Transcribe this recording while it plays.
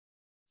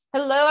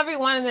Hello,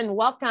 everyone, and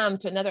welcome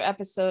to another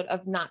episode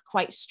of Not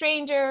Quite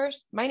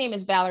Strangers. My name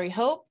is Valerie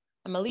Hope.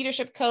 I'm a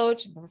leadership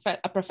coach,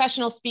 a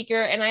professional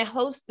speaker, and I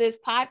host this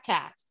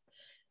podcast.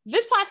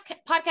 This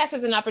podcast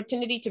is an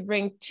opportunity to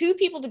bring two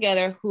people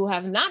together who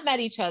have not met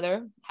each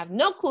other, have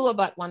no clue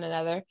about one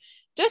another,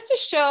 just to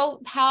show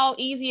how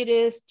easy it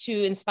is to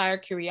inspire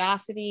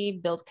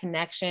curiosity, build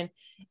connection,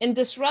 and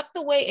disrupt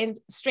the way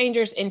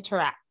strangers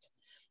interact.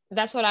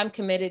 That's what I'm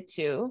committed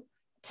to.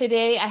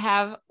 Today, I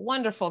have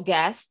wonderful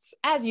guests,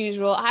 as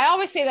usual. I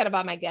always say that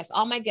about my guests.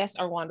 All my guests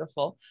are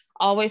wonderful,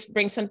 always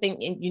bring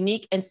something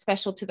unique and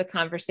special to the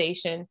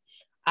conversation.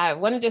 I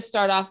want to just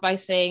start off by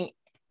saying,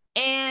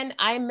 Anne,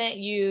 I met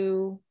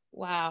you,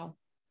 wow,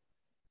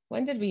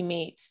 when did we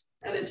meet?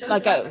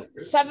 Like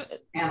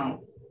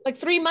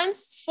 3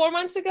 months, 4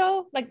 months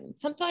ago, like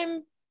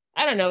sometime,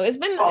 I don't know.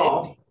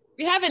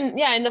 We haven't,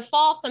 in the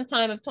fall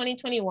sometime of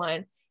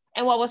 2021.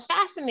 And what was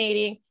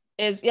fascinating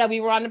is, we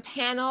were on a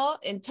panel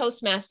in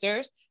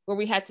Toastmasters where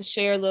we had to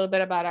share a little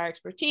bit about our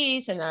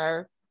expertise and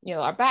our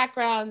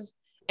backgrounds.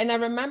 And I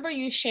remember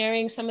you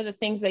sharing some of the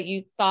things that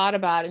you thought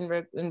about in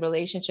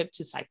relationship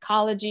to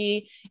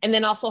psychology. And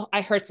then also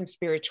I heard some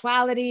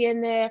spirituality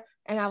in there.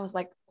 And I was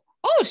like,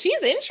 oh,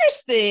 she's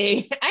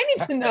interesting. I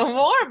need to know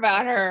more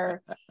about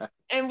her.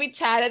 And we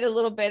chatted a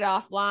little bit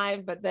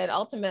offline, but then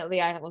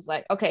ultimately I was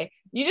like, okay,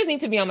 you just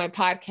need to be on my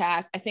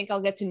podcast. I think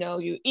I'll get to know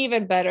you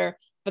even better.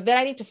 But then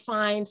I need to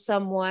find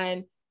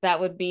someone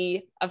that would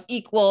be of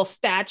equal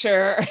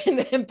stature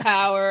and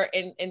power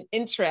and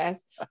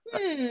interest.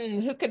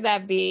 Who could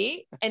that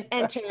be? And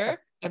enter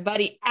my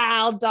buddy,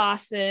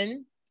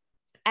 Dawson.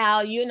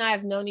 Al, you and I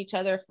have known each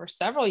other for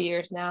several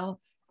years now.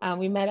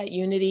 We met at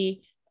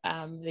Unity,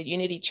 the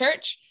Unity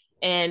Church,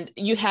 and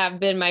you have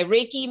been my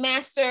Reiki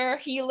master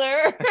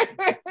healer.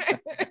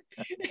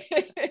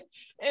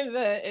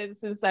 And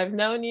since I've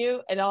known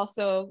you, and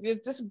also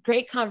it's just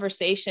great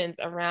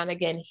conversations around,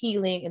 again,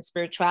 healing and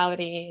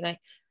spirituality. And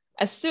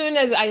as soon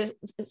as I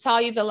saw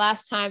you the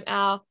last time,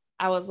 Al,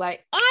 I was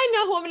like, I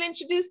know who I'm going to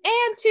introduce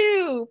Anne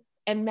to,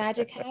 and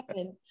magic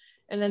happened.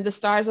 And then the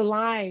stars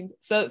aligned.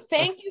 So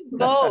thank you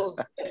both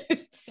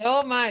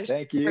so much.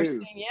 Thank you for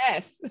saying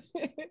yes.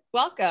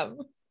 Welcome.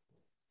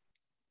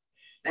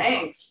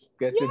 Thanks.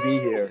 Good to be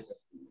here.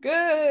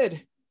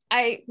 Good.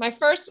 My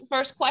first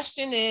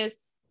question is,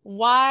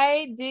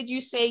 why did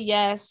you say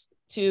yes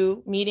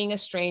to meeting a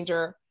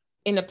stranger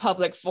in a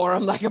public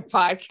forum like a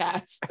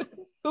podcast?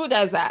 Who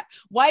does that?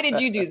 Why did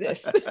you do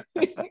this?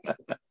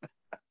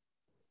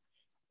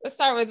 Let's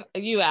start with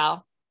you,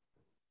 Al.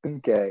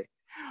 Okay.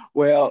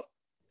 Well,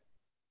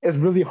 it's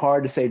really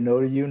hard to say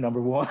no to you, number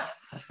one.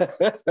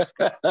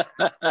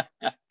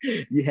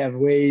 You have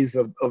ways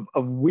of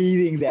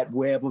weaving that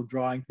web of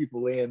drawing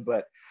people in.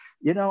 But,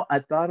 I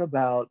thought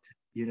about,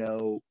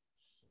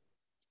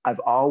 I've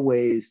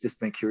always just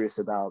been curious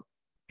about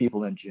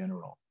people in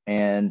general.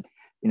 And,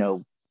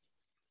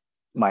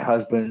 my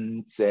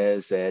husband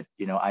says that,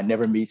 I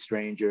never meet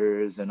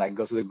strangers, and I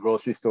go to the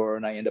grocery store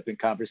and I end up in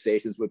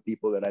conversations with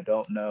people that I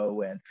don't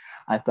know. And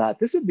I thought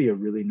this would be a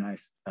really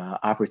nice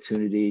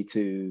opportunity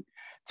to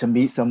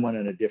meet someone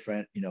in a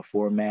different,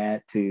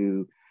 format,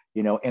 to,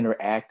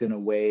 interact in a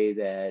way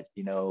that,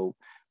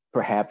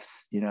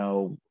 perhaps,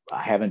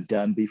 I haven't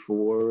done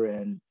before.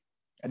 And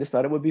I just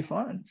thought it would be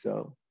fun.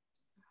 So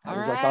I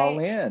was like all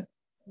in.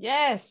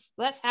 Yes,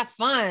 let's have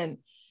fun.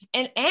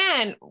 And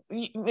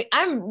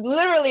I'm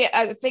literally,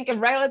 I think, a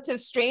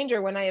relative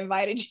stranger when I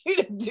invited you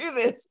to do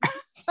this.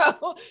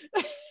 So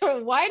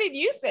why did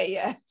you say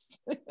yes?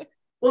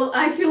 Well,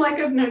 I feel like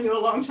I've known you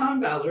a long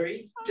time,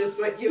 Valerie. Just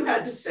what you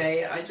had to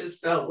say, I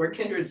just felt we're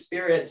kindred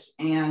spirits.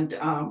 And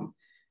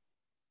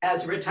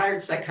as a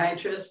retired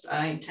psychiatrist,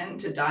 I tend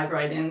to dive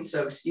right in.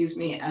 So excuse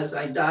me as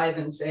I dive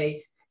and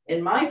say,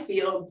 in my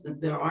field,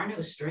 there are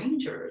no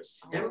strangers.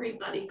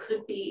 Everybody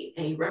could be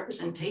a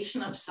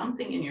representation of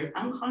something in your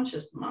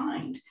unconscious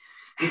mind.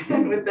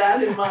 And with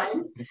that in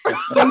mind,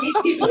 you meet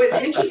people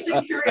with interest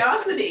and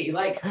curiosity.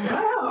 Like,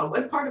 wow,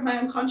 what part of my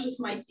unconscious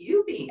might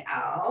you be,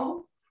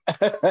 Al?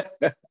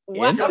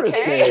 Interesting.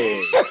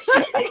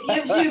 It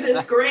gives you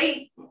this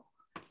great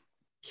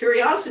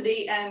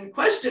curiosity and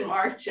question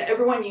mark to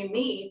everyone you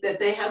meet that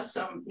they have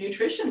some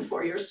nutrition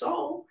for your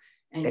soul,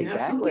 and you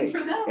have something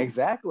for them.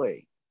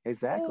 Exactly.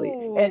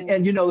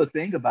 And the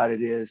thing about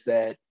it is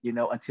that,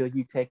 until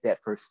you take that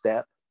first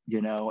step,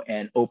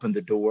 and open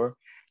the door,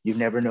 you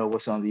never know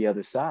what's on the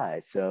other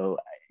side. So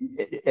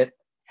it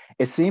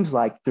seems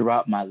like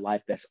throughout my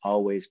life, that's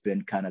always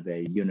been kind of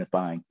a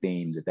unifying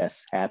theme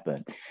that's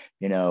happened.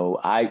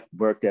 I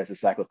worked as a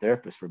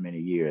psychotherapist for many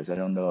years. I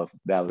don't know if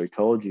Valerie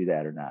told you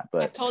that or not,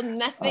 but I've told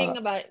nothing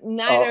about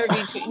neither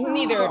of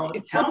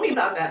you. Tell me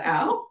about that,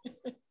 Al.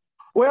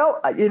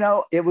 Well,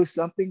 it was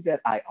something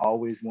that I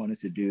always wanted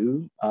to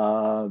do.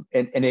 And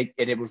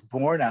it was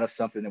born out of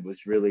something that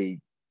was really,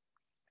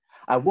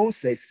 I won't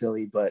say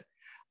silly, but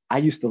I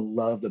used to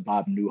love the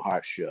Bob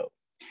Newhart show.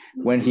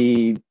 when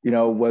he,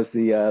 was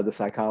the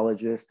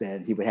psychologist,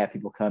 and he would have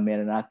people come in,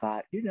 and I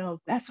thought,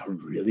 that's a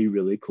really,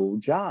 really cool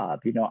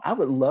job. I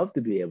would love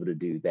to be able to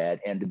do that,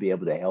 and to be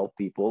able to help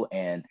people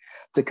and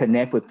to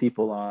connect with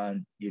people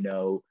on,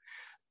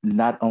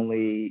 not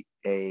only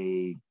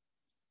a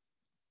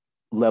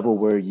level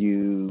where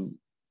you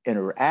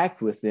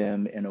interact with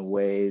them in a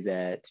way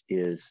that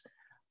is,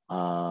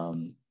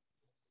 I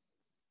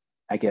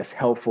guess,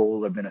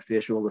 helpful or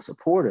beneficial or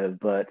supportive,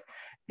 but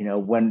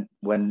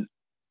when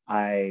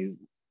I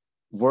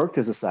worked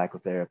as a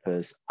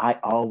psychotherapist, I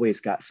always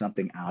got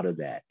something out of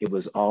that.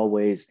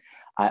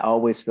 I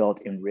always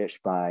felt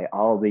enriched by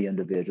all the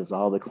individuals,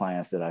 all the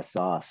clients that I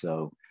saw.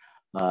 So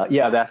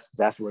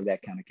that's where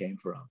that kind of came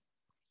from.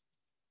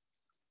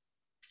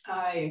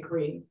 I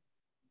agree.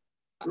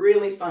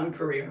 Really fun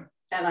career.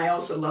 And I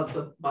also love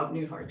the Bob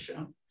Newhart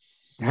show.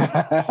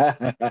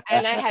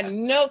 And I had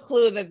no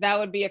clue that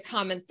would be a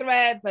common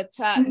thread, but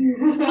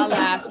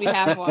alas, we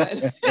have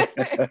one.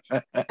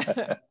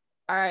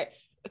 All right.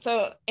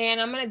 So, Anne,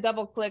 I'm going to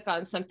double click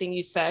on something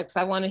you said, because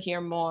I want to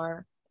hear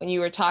more. When you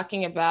were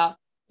talking about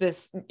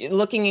this,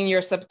 looking in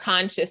your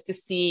subconscious to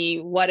see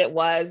what it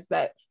was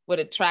that would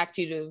attract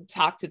you to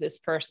talk to this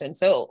person.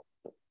 So,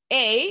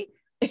 A,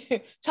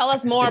 tell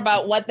us more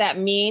about what that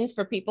means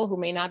for people who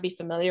may not be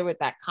familiar with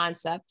that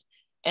concept.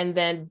 And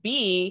then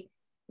B,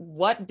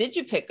 what did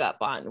you pick up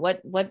on?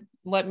 What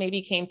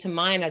maybe came to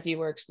mind as you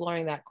were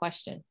exploring that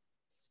question?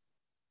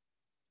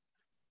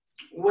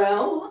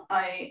 Well,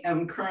 I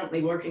am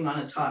currently working on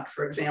a talk,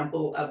 for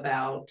example,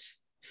 about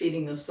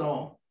feeding the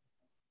soul.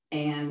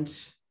 And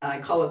I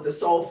call it the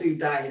soul food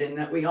diet, in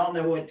that we all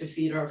know what to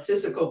feed our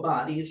physical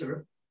bodies,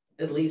 or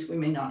at least we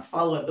may not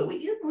follow it, but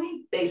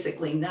we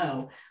basically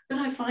know. But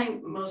I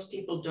find most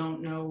people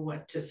don't know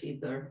what to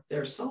feed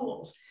their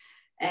souls.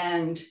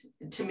 And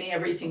to me,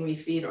 everything we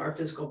feed our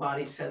physical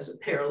bodies has a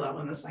parallel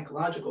in the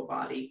psychological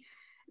body.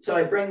 So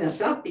I bring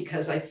this up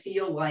because I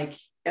feel like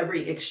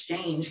every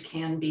exchange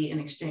can be an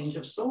exchange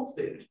of soul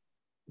food.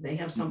 They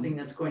have something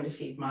that's going to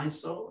feed my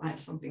soul. I have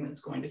something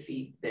that's going to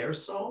feed their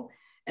soul.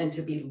 And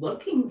to be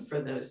looking for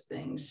those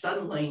things,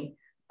 suddenly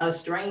a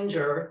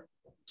stranger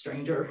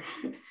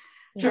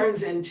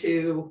turns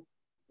into,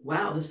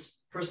 wow, this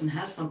person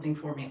has something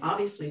for me.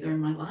 Obviously, they're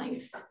in my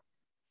life.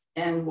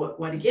 And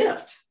what a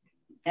gift.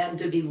 And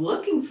to be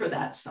looking for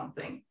that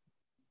something,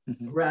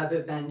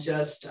 rather than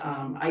just,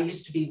 I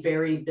used to be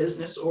very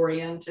business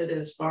oriented,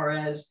 as far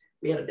as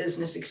we had a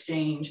business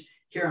exchange.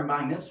 Here, I'm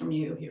buying this from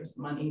you. Here's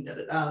the money, da,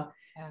 da, da.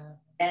 Yeah.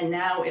 And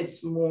now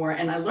it's more,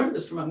 and I learned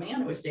this from a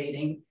man I was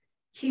dating.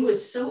 He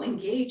was so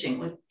engaging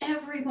with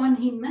everyone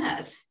he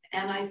met.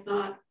 And I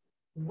thought,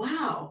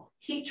 wow,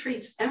 he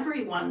treats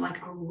everyone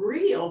like a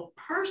real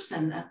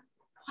person.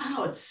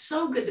 Wow, it's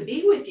so good to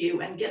be with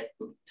you, and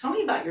tell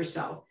me about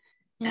yourself.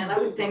 And I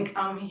would think,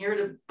 I'm here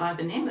to buy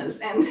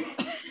bananas. And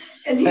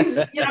he's,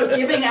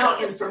 giving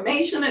out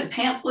information and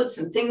pamphlets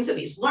and things that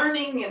he's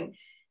learning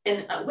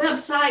and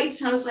websites.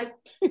 And I was like,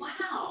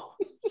 wow,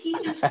 he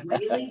is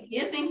really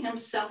giving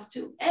himself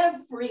to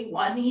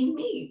everyone he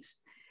meets.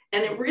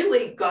 And it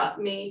really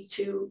got me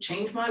to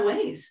change my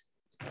ways.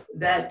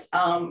 That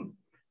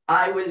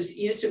I was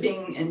used to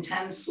being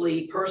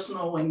intensely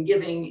personal and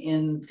giving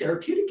in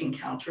therapeutic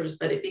encounters,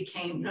 but it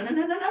became,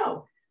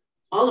 no.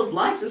 All of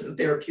life is a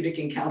therapeutic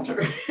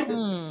encounter.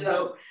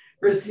 So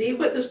receive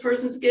what this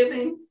person's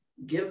giving,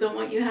 give them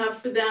what you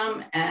have for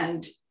them,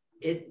 and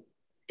it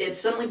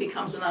suddenly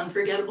becomes an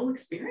unforgettable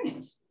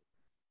experice.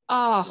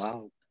 Oh,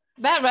 wow.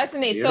 That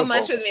resonates Beautiful. So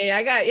much with me.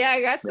 I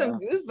got some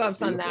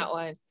goosebumps on that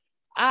one.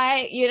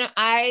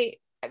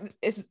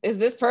 Is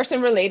this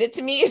person related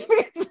to me?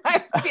 Because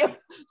I feel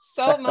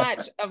so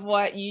much of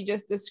what you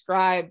just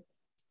described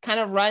kind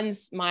of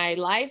runs my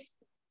life.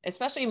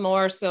 Especially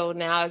more so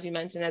now, as you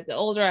mentioned, that the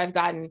older I've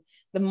gotten,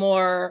 the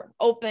more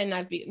open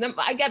I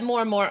get more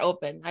and more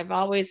open. I've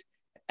always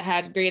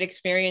had great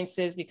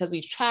experiences because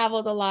we've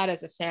traveled a lot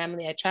as a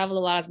family. I traveled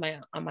a lot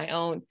on my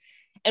own.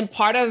 And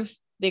part of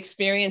the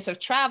experience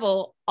of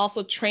travel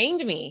also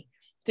trained me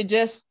to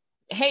just,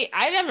 hey,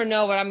 I never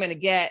know what I'm going to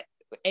get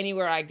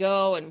anywhere I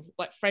go, and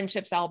what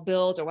friendships I'll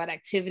build or what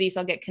activities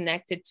I'll get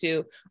connected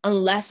to,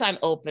 unless I'm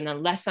open,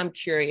 unless I'm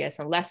curious,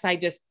 unless I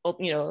just,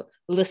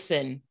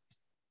 listen.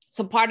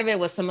 So part of it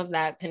was some of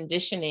that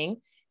conditioning.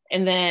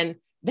 And then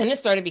it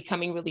started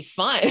becoming really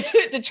fun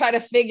to try to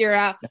figure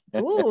out,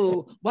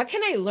 what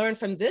can I learn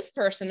from this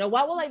person? Or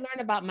what will I learn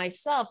about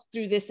myself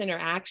through this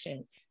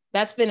interaction?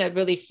 That's been a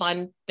really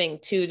fun thing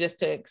too, just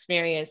to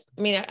experience.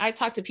 I mean, I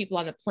talk to people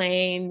on the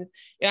plane.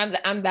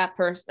 I'm that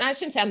person. I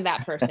shouldn't say I'm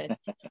that person.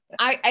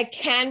 I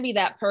can be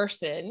that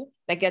person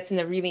that gets in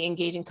a really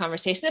engaging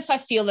conversation if I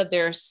feel that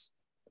there's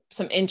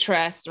some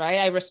interest, right?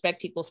 I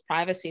respect people's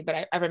privacy,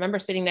 but I remember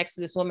sitting next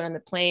to this woman on the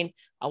plane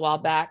a while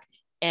back.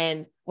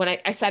 And when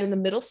I sat in the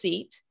middle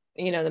seat,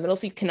 the middle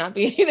seat cannot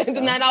be,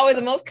 not always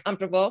the most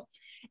comfortable.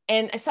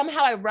 And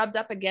somehow I rubbed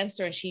up against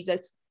her, and she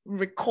just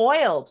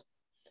recoiled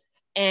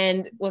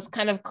and was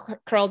kind of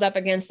curled up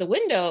against the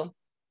window.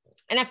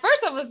 And at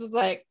first I was just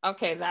like,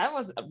 okay, that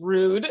was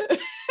rude.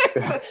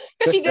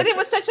 because she did it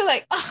with such a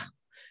like, oh,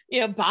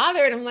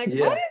 bothered. I'm like,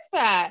 what is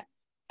that?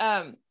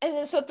 And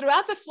then so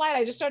throughout the flight,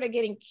 I just started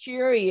getting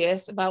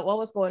curious about what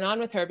was going on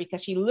with her,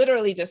 because she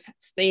literally just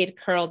stayed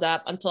curled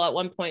up until at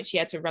one point she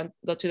had to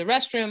go to the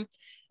restroom.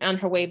 And on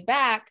her way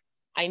back,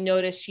 I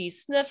noticed she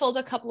sniffled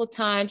a couple of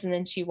times, and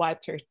then she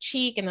wiped her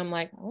cheek, and I'm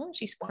like, oh,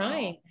 she's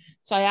crying. Wow.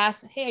 So I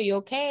asked, hey, are you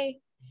okay?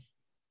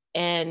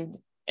 And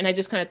I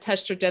just kind of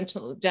touched her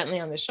gently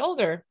on the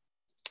shoulder,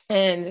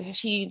 and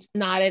she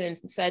nodded and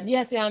said,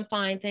 yes, yeah, I'm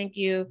fine. Thank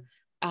you.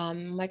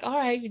 I'm like, all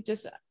right,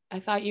 I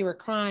thought you were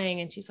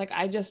crying. And she's like,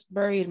 I just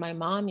buried my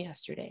mom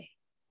yesterday.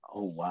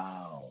 Oh,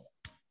 wow.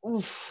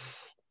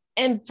 Oof.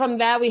 And from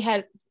that, we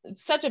had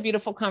such a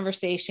beautiful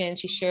conversation.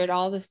 She shared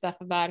all the stuff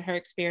about her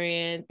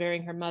experience,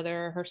 burying her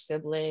mother, her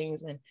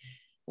siblings, and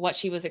what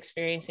she was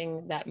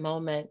experiencing that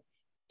moment.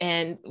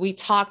 And we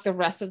talked the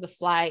rest of the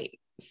flight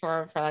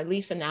for at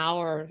least an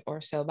hour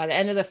or so. By the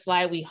end of the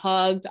flight, we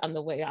hugged on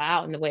the way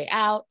out and the way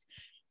out.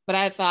 But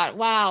I thought,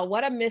 wow,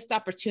 what a missed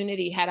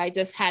opportunity had I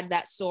just had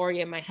that story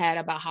in my head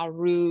about how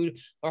rude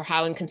or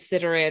how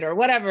inconsiderate or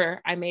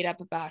whatever I made up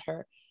about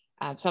her.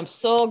 So I'm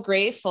so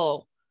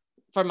grateful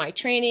for my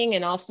training,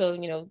 and also,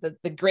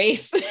 the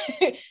grace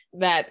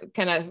that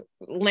kind of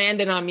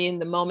landed on me in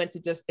the moment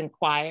to just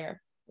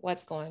inquire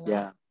what's going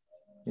on.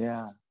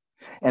 Yeah.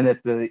 And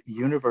that the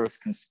universe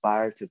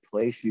conspired to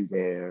place you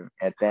there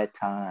at that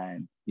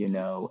time,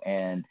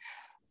 and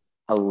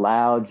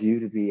allowed you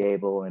to be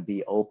able and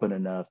be open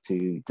enough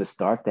to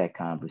start that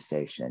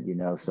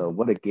conversation, so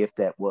what a gift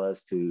that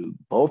was to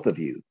both of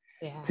you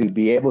to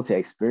be able to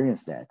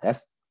experience that.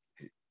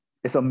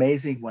 It's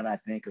amazing when I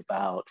think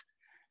about,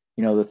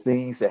 the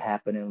things that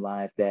happen in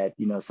life that,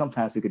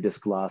 sometimes we could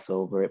just gloss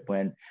over it,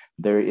 when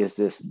there is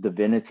this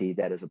divinity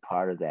that is a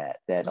part of that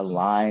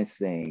aligns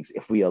things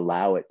if we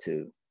allow it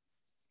to.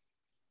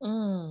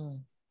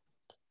 And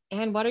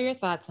what are your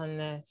thoughts on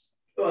this?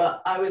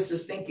 Well, I was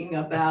just thinking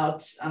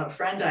about a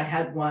friend I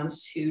had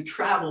once who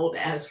traveled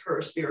as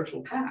her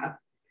spiritual path.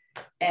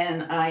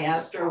 And I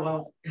asked her,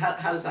 well,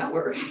 how does that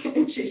work?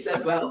 And she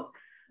said, well,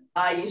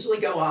 I usually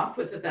go off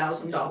with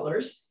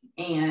 $1,000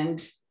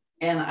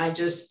 and I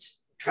just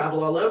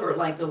travel all over.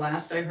 Like the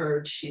last I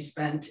heard, she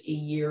spent a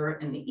year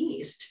in the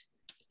East.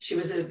 She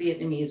was a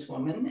Vietnamese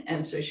woman.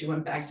 And so she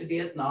went back to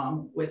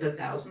Vietnam with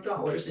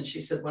 $1,000. And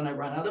she said, when I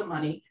run out of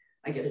money,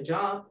 I get a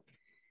job.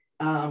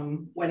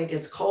 When it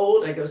gets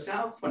cold, I go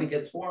south. When it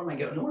gets warm, I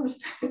go north.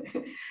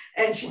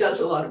 And she does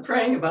a lot of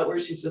praying about where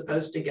she's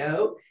supposed to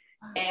go.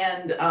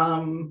 And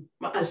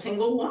a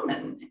single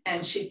woman,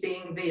 and she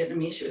being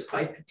Vietnamese, she was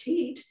quite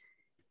petite.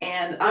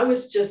 And I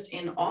was just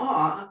in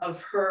awe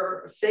of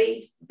her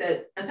faith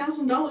that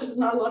 $1,000 is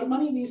not a lot of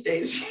money these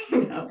days,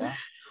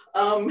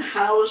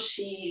 how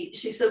she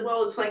said,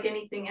 well, it's like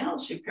anything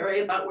else. You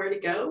pray about where to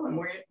go and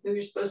who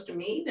you're supposed to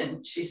meet.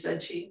 And she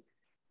said she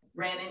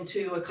ran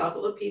into a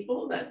couple of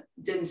people that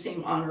didn't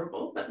seem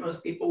honorable, but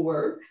most people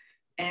were.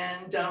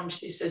 And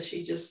she said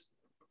she just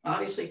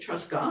obviously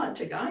trusts God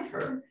to guide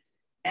her.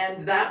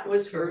 And that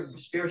was her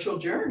spiritual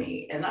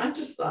journey. And I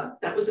just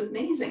thought that was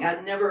amazing.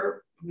 I'd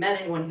never met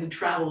anyone who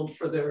traveled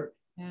for their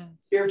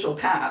spiritual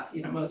path.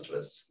 Most of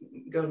us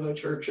go to a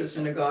church or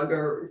synagogue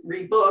or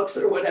read books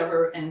or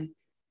whatever. And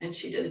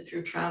she did it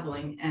through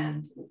traveling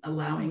and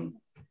allowing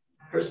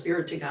her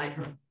spirit to guide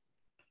her.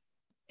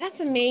 That's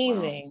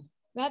amazing.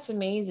 Wow. That's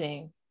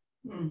amazing.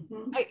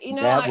 Mm-hmm.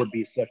 That would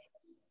be such.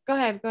 Go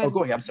ahead. Oh,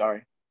 go ahead. I'm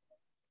sorry.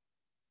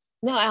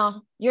 No,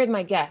 Al, you're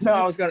my guest. No,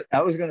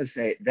 I was gonna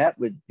say that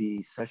would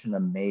be such an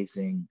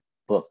amazing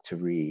book to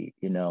read,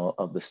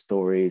 of the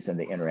stories and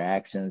the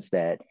interactions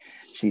that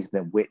she's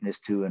been witness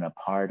to and a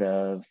part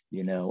of,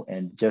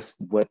 and just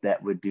what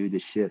that would do to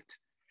shift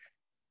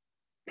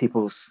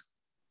people's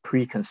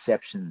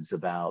preconceptions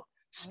about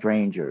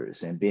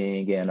strangers and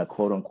being in a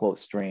quote unquote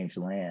strange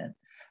land.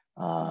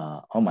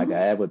 Oh my God,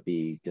 that would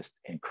be just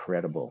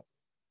incredible.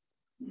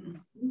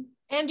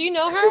 And do you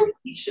know her?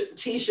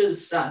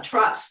 Tisha's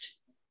trust,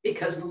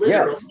 because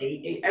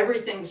literally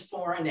everything's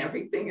foreign,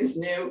 everything is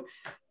new,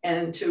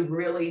 and to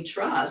really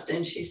trust.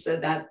 And she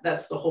said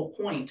that's the whole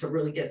point, to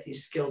really get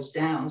these skills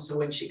down. So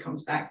when she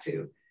comes back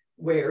to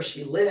where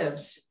she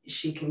lives,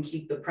 she can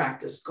keep the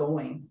practice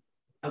going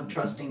of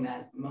trusting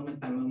that moment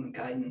by moment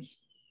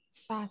guidance.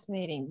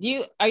 Fascinating.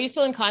 Are you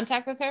still in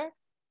contact with her?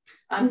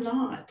 I'm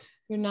not.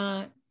 You're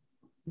not?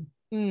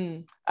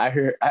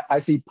 I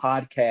see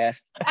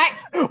podcast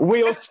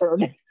wheels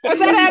turning. Was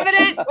that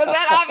evident? Was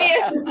that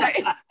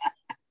obvious?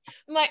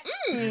 I'm like,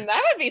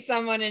 that would be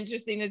someone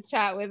interesting to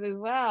chat with as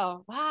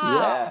well. Wow.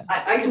 Yeah.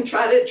 I can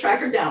try to track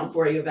her down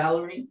for you,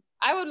 Valerie.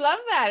 I would love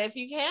that if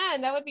you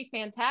can. That would be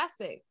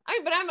fantastic.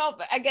 But I'm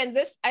open. Again,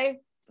 this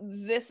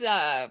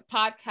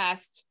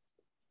podcast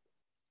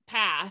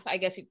path, I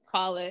guess you could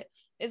call it,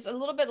 is a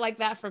little bit like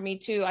that for me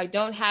too. I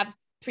don't have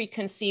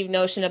preconceived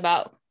notion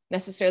about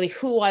necessarily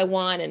who I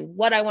want and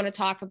what I want to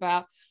talk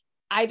about.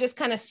 I just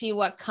kind of see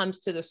what comes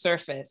to the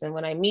surface. And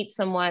when I meet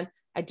someone,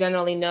 I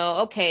generally know,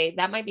 okay,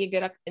 that might be a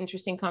good,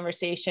 interesting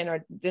conversation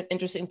or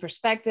interesting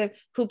perspective.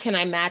 Who can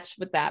I match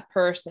with that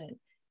person?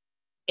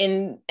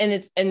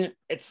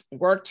 it's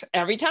worked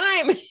every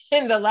time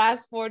in the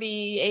last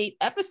 48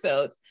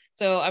 episodes.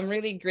 So I'm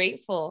really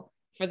grateful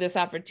for this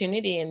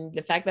opportunity and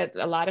the fact that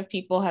a lot of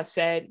people have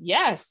said,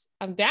 yes,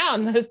 I'm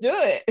down, let's do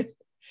it.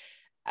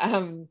 I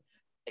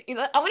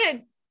want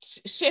to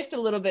shift a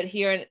little bit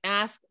here and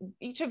ask,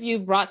 each of you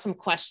brought some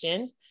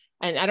questions,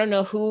 and I don't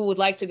know who would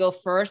like to go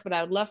first, but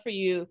I would love for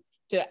you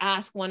to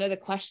ask one of the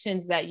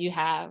questions that you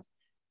have.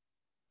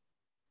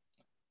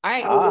 All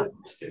right.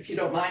 If you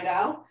don't mind,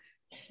 Al.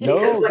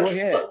 No, go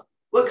ahead.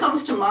 What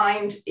comes to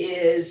mind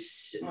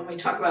is when we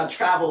talk about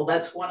travel,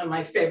 that's one of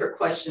my favorite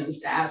questions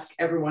to ask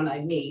everyone I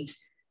meet,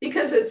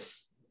 because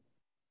it's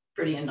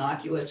pretty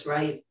innocuous,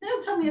 right?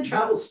 Tell me a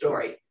travel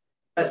story.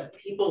 But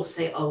people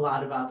say a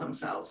lot about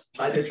themselves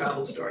by their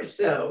travel stories.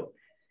 So,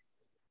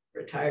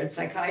 retired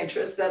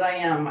psychiatrist that I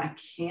am, I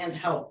can't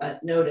help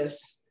but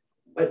notice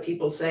what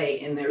people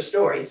say in their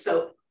stories.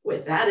 So,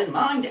 with that in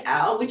mind,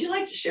 Al, would you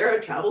like to share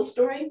a travel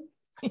story?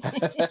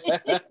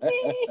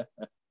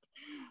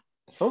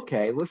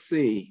 Okay, let's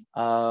see.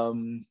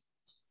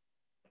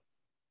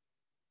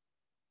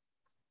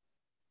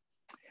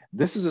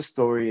 This is a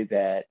story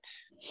that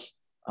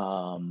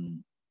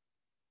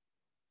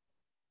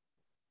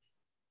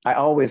I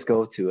always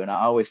go to, and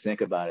I always think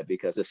about it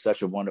because it's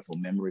such a wonderful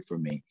memory for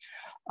me.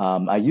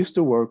 I used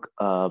to work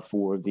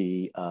for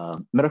the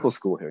medical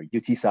school here,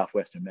 UT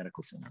Southwestern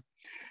Medical Center.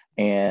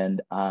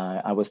 And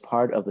I was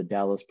part of the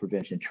Dallas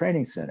Prevention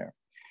Training Center.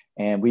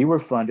 And we were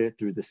funded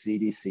through the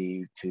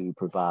CDC to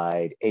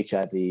provide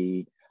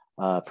HIV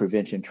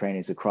prevention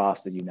trainings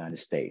across the United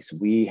States.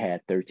 We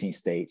had 13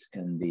 states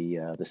in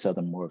the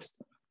southernmost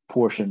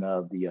portion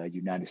of the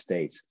United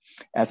States.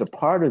 As a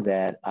part of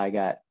that, I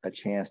got a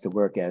chance to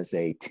work as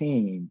a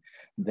team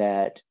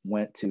that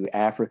went to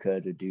Africa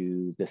to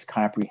do this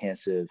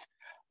comprehensive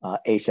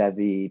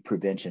HIV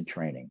prevention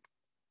training.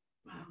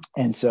 Wow.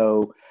 And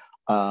so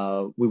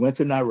we went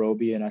to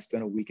Nairobi, and I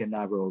spent a week in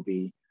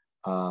Nairobi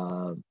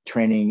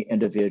training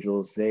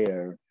individuals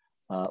there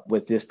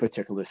with this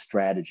particular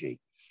strategy.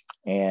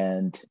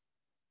 And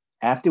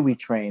after we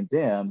trained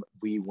them,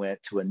 we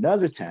went to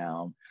another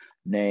town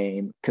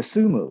named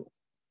Kisumu,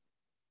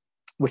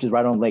 which is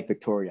right on Lake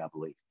Victoria, I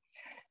believe.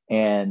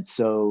 And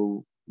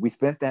so we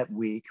spent that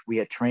week, we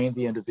had trained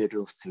the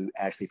individuals to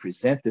actually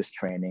present this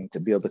training to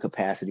build the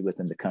capacity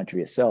within the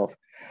country itself.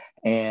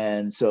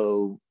 And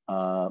so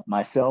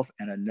myself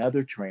and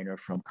another trainer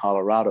from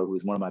Colorado,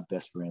 who's one of my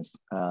best friends.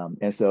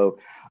 And so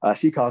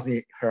she calls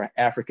me her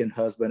African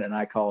husband, and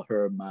I call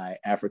her my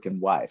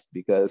African wife,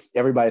 because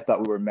everybody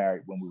thought we were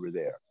married when we were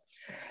there.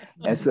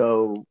 And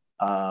so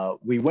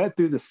we went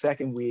through the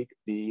second week.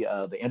 The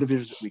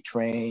individuals that we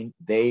trained,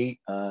 they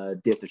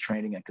did the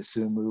training in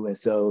Kisumu. And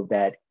so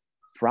that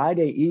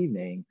Friday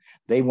evening,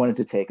 they wanted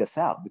to take us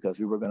out because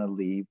we were going to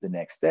leave the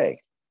next day.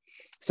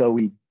 So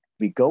we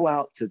go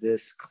out to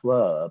this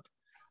club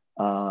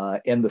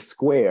in the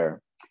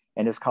square,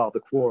 and it's called the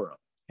Quorum.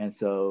 And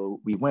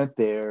so we went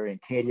there,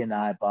 and Katie and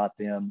I bought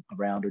them a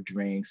round of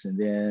drinks, and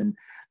then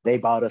they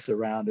bought us a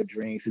round of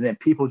drinks. And then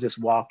people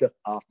just walked up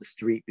off the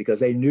street because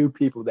they knew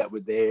people that were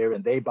there,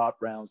 and they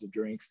bought rounds of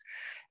drinks.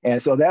 And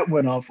so that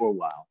went on for a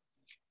while.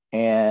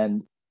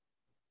 And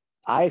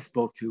I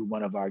spoke to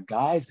one of our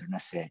guys, and I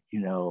said,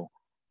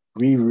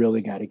 we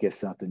really got to get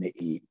something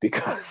to eat,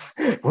 because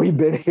we've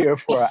been here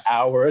for an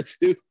hour or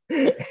two,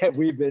 and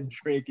we've been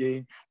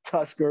drinking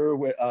Tusker.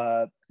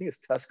 I think it's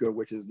Tusker,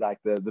 which is like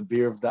the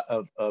beer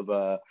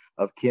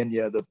of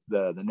Kenya,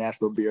 the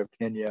national beer of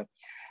Kenya,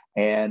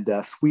 and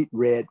sweet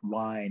red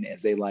wine,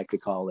 as they like to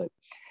call it.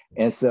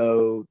 And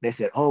so they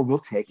said, "Oh, we'll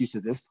take you to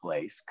this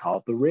place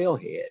called the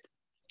Railhead."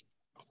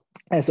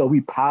 And so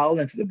we piled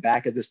into the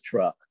back of this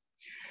truck.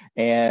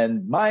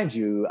 And mind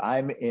you,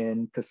 I'm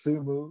in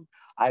Kisumu.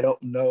 I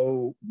don't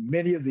know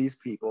many of these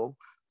people.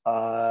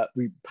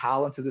 We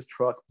pile into this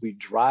truck, we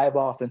drive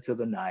off into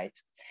the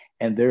night,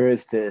 and there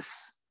is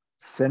this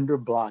cinder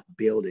block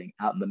building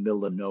out in the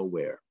middle of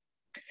nowhere.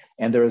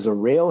 And there is a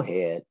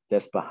railhead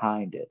that's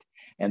behind it.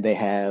 And they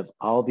have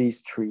all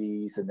these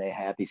trees, and they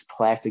have these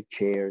plastic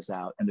chairs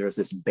out, and there's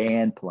this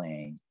band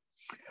playing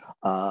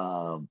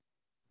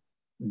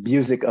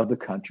music of the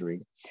country.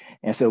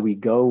 And so we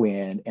go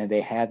in, and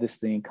they have this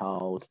thing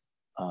called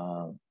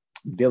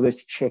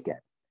village chicken.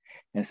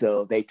 And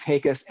so they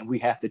take us, and we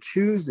have to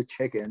choose the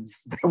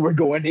chickens that we're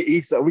going to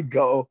eat. So we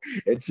go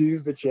and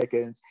choose the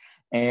chickens,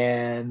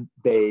 and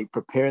they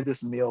prepare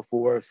this meal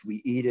for us.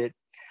 We eat it.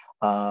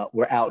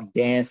 We're out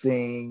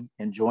dancing,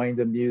 enjoying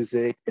the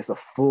music. It's a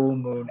full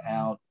moon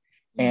out,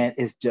 and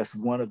it's just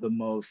one of the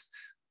most,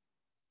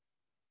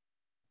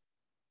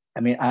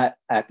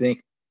 I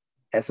think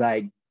as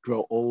I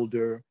grow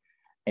older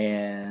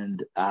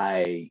and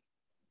I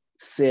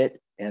sit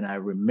and I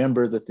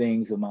remember the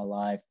things of my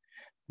life,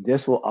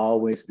 this will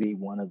always be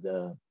one of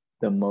the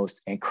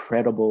most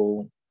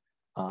incredible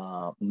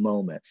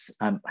moments.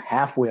 I'm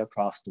halfway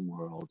across the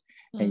world,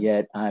 and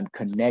yet I'm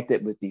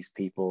connected with these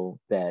people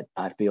that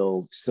I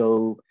feel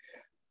so,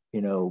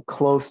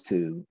 close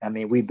to.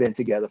 We've been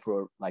together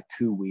for like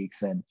 2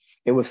 weeks, and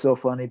it was so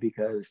funny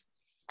because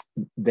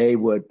they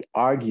would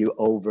argue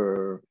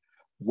over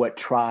what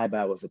tribe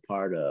I was a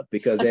part of,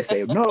 because they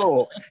say,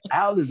 no,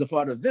 Al is a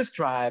part of this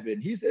tribe,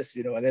 and he's this,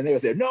 and then they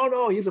would say,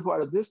 no, he's a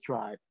part of this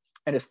tribe.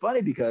 And it's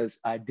funny because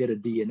I did a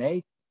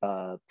DNA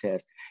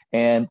test,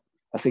 and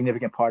a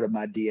significant part of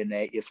my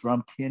DNA is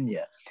from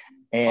Kenya.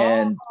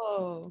 And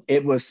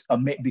it was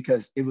amazing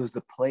because it was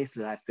the place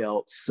that I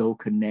felt so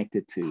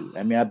connected to.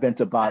 I mean, I've been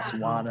to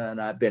Botswana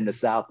and I've been to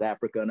South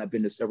Africa and I've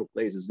been to several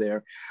places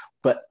there,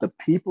 but the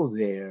people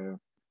there,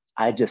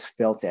 I just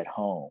felt at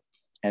home.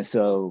 And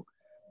so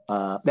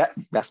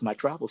that's my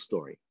travel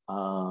story.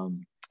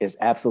 It's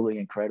absolutely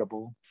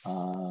incredible.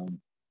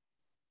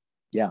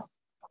 Yeah.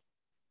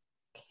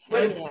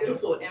 What a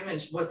beautiful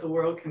image, what the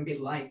world can be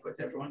like with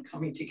everyone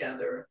coming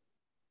together.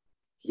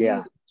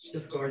 Yeah.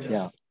 Just gorgeous.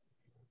 Yeah.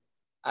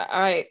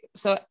 All right.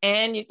 So,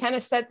 Anne, you kind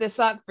of set this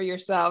up for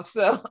yourself.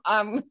 So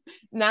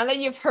now that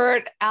you've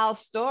heard Al's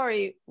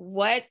story,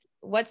 what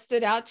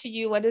stood out to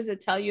you? What does it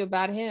tell you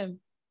about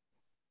him?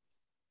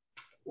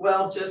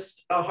 Well,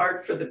 just a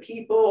heart for the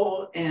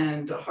people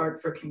and a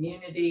heart for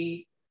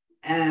community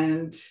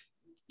and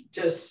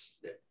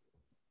just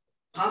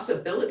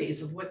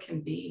possibilities of what can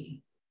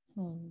be.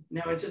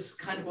 It's just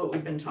kind of what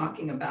we've been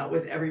talking about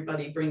with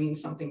everybody bringing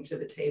something to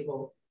the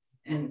table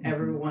and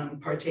everyone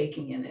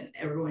partaking in it,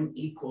 everyone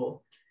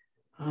equal.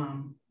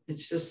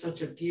 It's just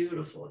such a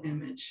beautiful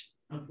image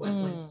of what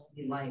life can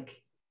be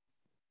like.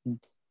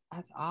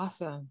 That's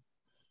awesome.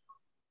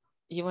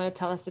 You want to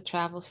tell us the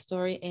travel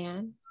story,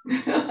 Anne?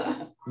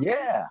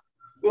 Yeah.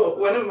 Well,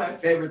 one of my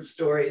favorite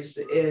stories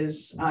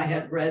is I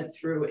had read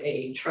through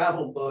a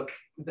travel book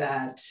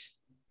that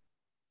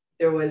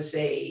there was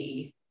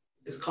it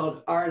was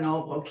called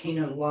Arenal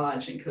Volcano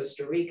Lodge in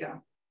Costa Rica.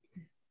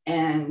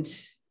 And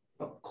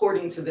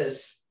according to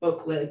this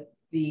booklet,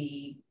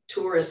 the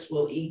tourists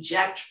will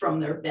eject from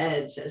their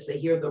beds as they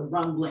hear the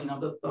rumbling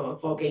of the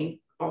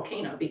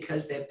volcano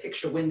because they have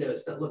picture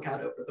windows that look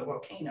out over the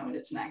volcano and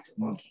it's an active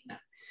volcano.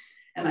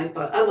 And I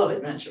thought, I love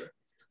adventure.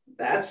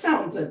 That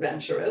sounds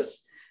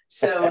adventurous.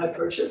 So I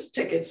purchased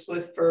tickets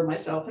for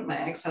myself and my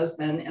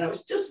ex-husband, and I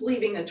was just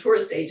leaving the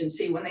tourist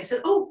agency when they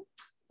said, oh,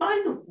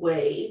 by the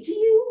way, do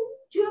you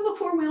have a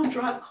four-wheel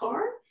drive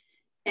car?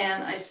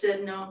 And I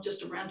said, no,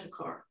 just a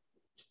rent-a-car.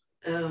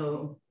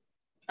 Oh,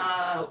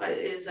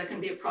 is that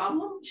going to be a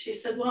problem? She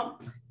said,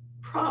 well,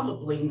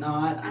 probably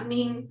not. I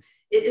mean,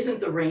 it isn't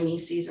the rainy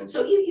season,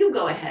 so you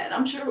go ahead.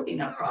 I'm sure it'll be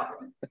no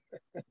problem.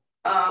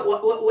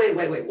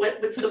 Wait,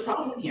 what's the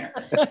problem here?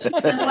 She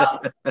said,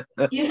 well,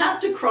 you have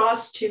to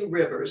cross two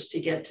rivers to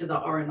get to the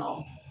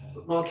Arenal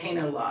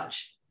Volcano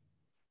Lodge.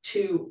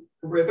 Two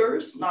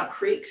rivers, not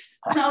creeks.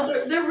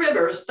 No, they're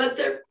rivers, but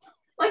they're,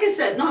 like I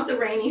said, not the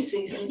rainy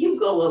season. You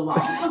go along.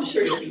 I'm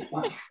sure you'll be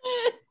fine.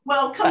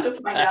 Well, come to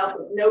find out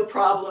that no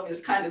problem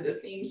is kind of the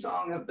theme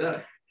song of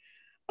the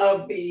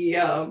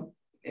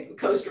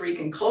Costa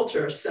Rican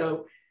culture.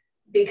 So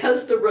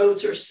because the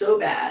roads are so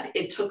bad,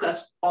 it took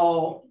us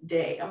all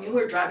day. I mean,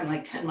 we were driving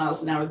like 10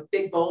 miles an hour with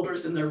big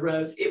boulders in the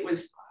roads. It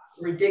was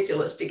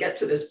ridiculous to get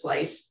to this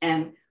place.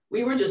 And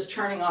we were just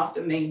turning off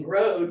the main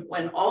road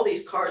when all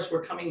these cars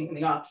were coming in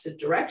the opposite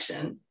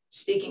direction,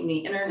 speaking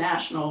the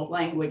international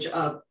language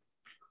of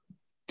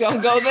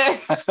don't go there.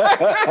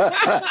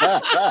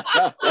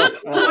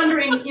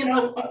 Wondering,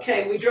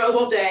 okay, we drove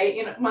all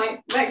day.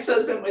 My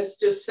ex-husband was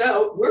just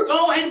we're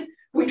going.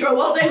 We drove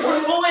all day,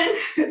 we're going.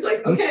 It's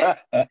like, okay.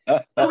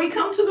 So we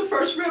come to the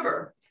first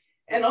river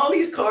and all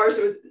these cars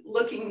are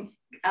looking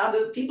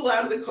people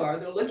out of the car.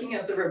 They're looking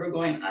at the river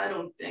going, I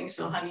don't think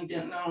so, honey.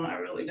 No, I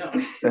really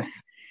don't.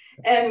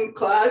 And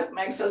Claude,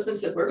 my ex-husband,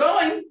 said, we're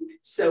going.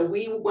 So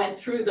we went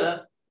through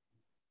the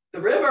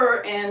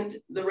river, and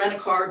the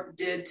rent-a-car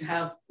did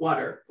have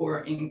water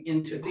pouring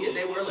into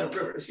they were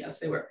rivers. Yes,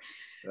 they were.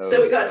 Oh.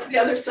 So we got to the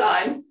other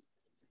side,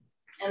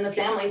 and the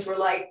families were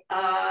like,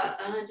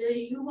 do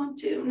you want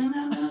to? No.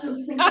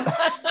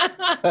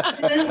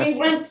 And then we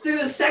went through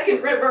the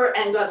second river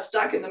and got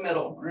stuck in the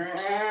middle.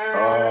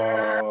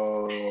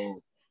 Oh.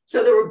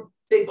 So there were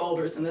big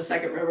boulders in the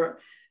second river.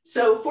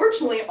 So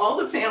fortunately, all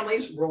the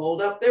families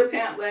rolled up their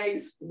pant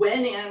legs,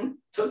 went in,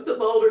 took the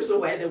boulders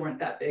away. They weren't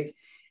that big.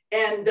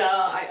 And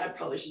I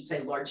probably should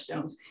say large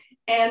stones.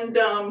 And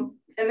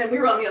then we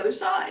were on the other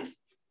side.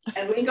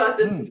 And we got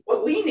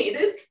what we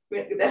needed,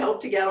 the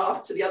help to get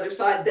off to the other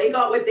side. They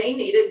got what they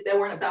needed. They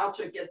weren't about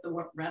to get the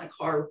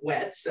rent-a-car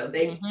wet, so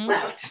they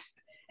left.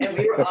 And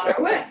we were on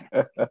our way.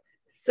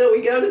 So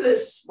we go to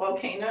this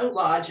volcano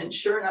lodge, and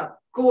sure enough,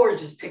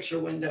 gorgeous picture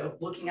window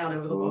looking out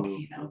over the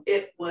volcano.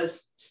 It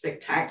was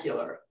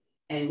spectacular.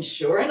 And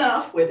sure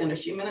enough, within a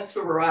few minutes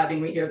of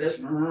arriving, we hear this.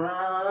 And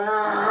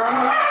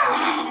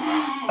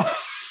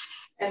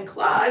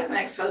Clive,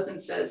 my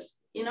ex-husband, says,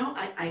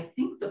 I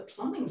think the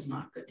plumbing's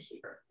not good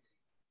here.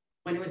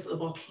 When it was the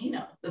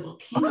volcano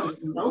was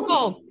moaning.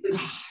 Oh,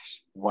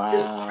 gosh. Wow.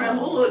 Just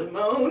tremble and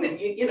moan, and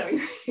you'd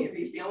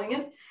be feeling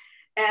it.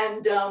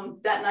 And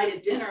that night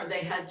at dinner,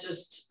 they had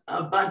just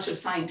a bunch of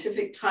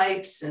scientific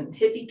types and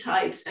hippie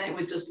types, and it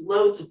was just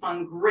loads of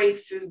fun,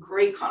 great food,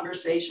 great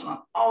conversation on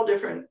all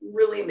different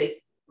really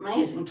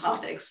amazing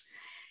topics.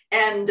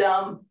 And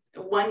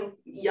one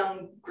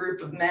young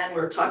group of men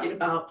were talking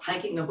about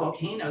hiking the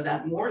volcano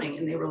that morning,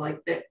 and they were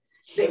like that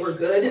they were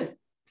good,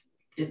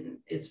 and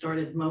it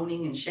started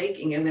moaning and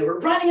shaking, and they were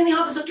running in the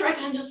opposite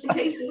direction just in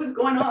case it was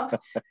going off.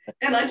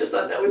 And I just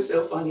thought that was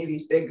so funny.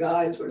 These big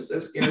guys were so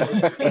scared of the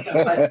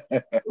volcano.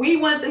 But we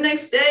went the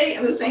next day,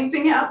 and the same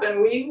thing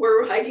happened. We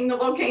were hiking the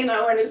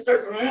volcano, and it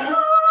starts,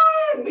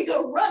 and we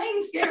go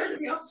running scared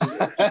in the opposite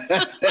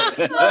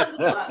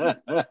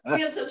direction.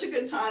 We had such a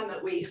good time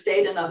that we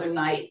stayed another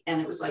night, and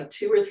it was like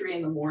 2 or 3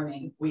 in the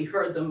morning. We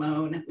heard the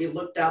moan. We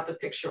looked out the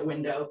picture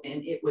window,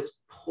 and it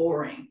was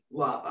pouring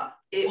lava.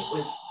 It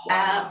was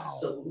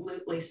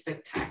absolutely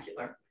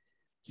spectacular.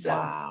 So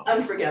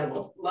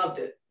unforgettable. Loved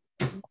it.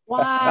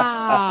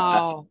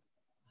 Wow.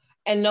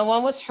 And no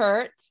one was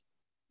hurt.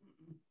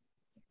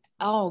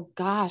 Oh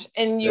gosh.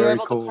 And you were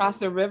able to cross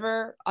the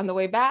river on the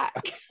way back.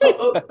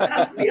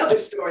 That's the other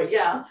story.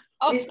 Yeah.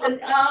 We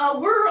said,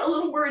 we're a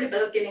little worried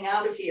about getting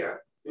out of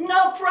here.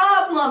 No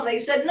problem. They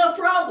said, no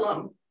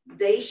problem.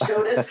 They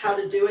showed us how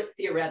to do it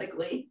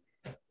theoretically.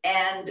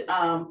 And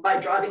by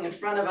driving in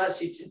front of us,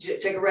 you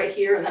take a right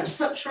here and then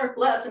a sharp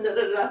left and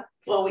da-da-da.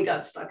 Well, we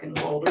got stuck in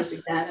the boulders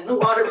again, and the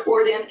water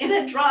poured in. It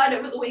had dried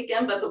over the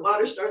weekend, but the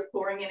water starts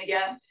pouring in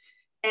again.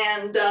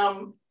 And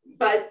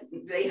but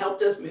they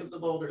helped us move the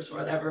boulders or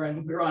whatever,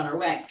 and we were on our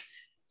way.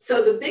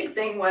 So the big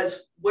thing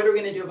was, what are we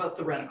going to do about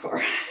the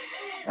rent-a-car?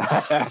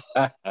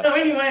 So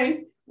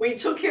anyway, we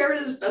took care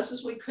of it as best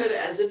as we could,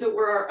 as if it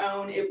were our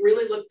own. It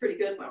really looked pretty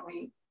good when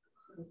we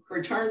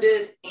returned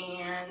it,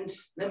 and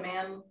the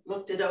man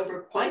looked it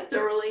over quite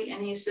thoroughly,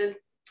 and he said,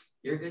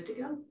 "You're good to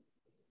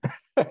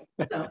go."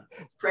 So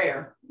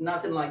prayer,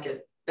 nothing like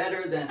it.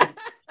 Better than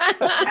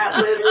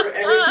cat litter,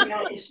 everything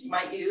else you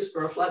might use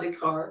for a flooded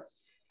car.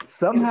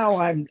 Somehow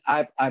I'm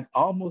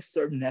almost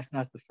certain that's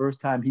not the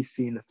first time he's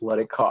seen a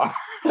flooded car.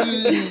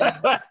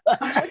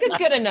 It's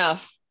good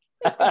enough.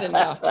 It's good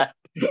enough.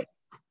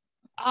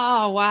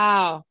 Oh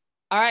wow.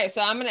 All right,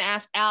 so I'm going to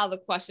ask Al the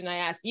question I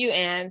asked you,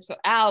 Anne. So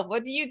Al,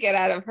 what do you get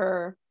out of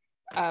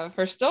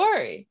her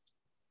story?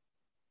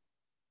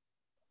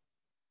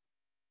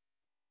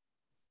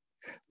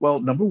 Well,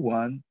 number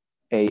one,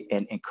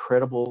 an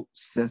incredible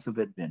sense of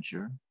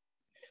adventure.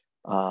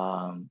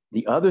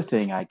 The other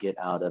thing I get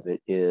out of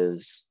it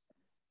is,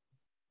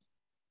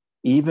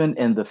 even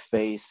in the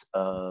face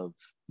of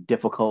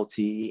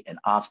difficulty and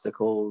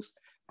obstacles,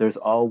 there's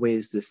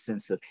always this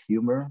sense of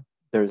humor.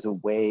 There's a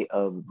way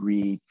of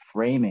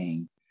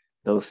reframing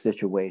those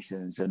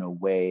situations in a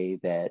way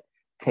that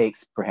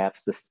takes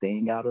perhaps the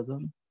sting out of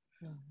them.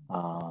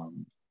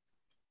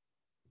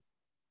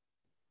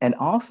 And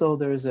also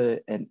there's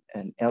an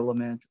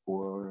element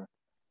or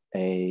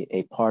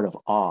a part of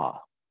awe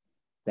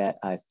that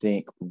I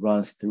think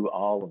runs through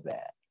all of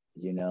that,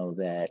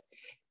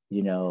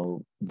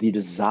 the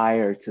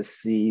desire to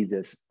see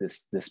this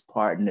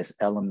part and this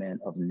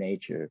element of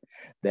nature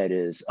that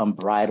is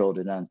unbridled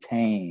and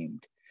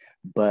untamed,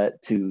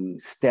 but to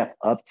step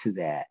up to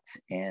that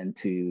and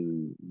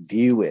to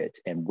view it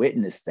and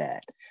witness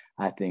that,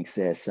 I think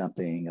says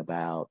something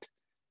about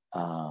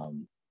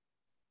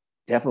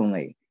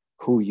definitely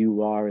who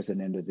you are as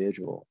an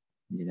individual,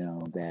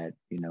 that,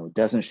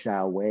 doesn't shy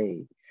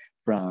away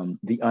from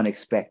the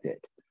unexpected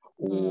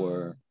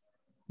or,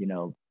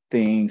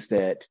 things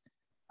that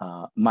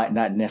might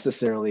not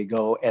necessarily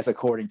go as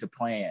according to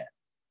plan.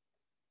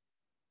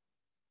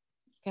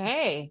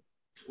 Okay.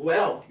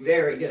 Well,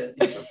 very good.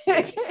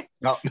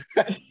 No.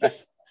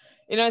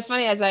 It's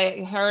funny, as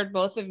I heard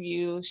both of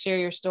you share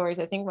your stories,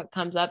 I think what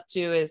comes up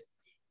to is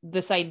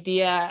this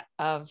idea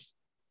of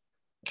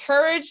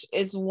courage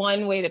is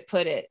one way to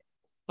put it,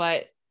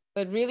 but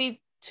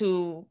really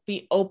to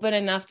be open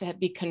enough to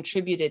be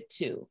contributed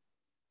to.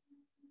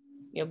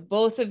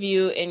 Both of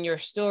you in your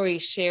story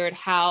shared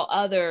how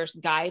others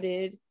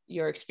guided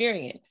your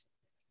experience.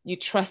 You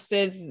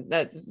trusted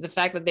that the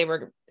fact that they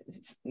were,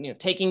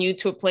 taking you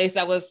to a place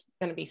that was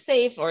going to be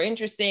safe or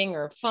interesting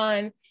or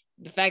fun,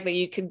 the fact that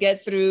you could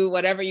get through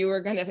whatever you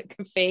were going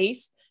to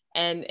face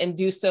and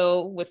do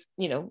so with,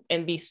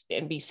 and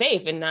be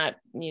safe and not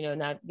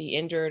be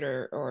injured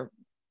or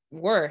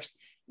worse.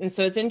 And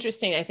so it's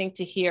interesting, I think,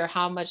 to hear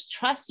how much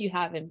trust you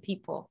have in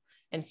people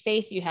and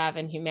faith you have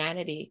in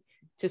humanity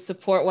to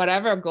support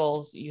whatever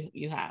goals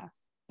you have.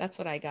 That's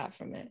what I got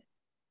from it.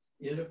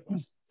 Beautiful.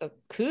 So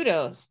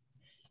kudos.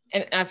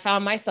 And I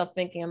found myself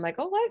thinking, I'm like,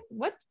 oh,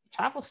 what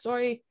travel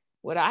story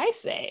would I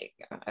say?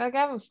 Like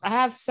I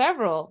have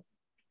several.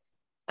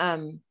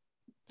 The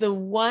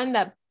one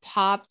that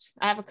popped,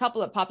 I have a couple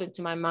that popped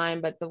into my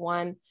mind, but the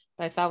one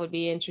that I thought would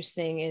be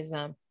interesting is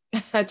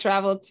I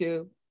traveled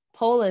to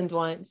Poland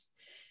once.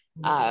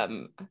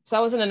 So I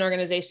was in an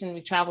organization,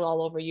 we traveled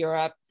all over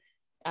Europe,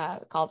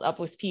 called Up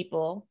With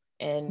People.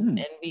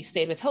 And we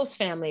stayed with host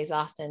families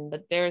often,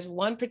 but there's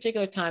one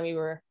particular time we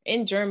were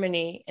in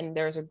Germany, and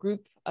there was a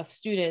group of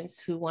students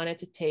who wanted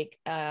to take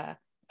a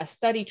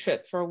study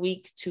trip for a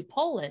week to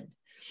Poland.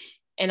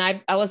 And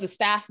I was a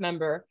staff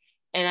member,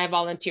 and I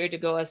volunteered to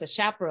go as a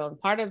chaperone,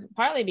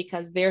 partly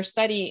because their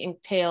study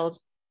entailed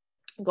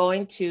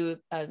going to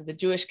the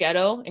Jewish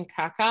ghetto in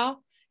Krakow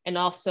and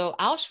also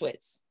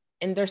Auschwitz.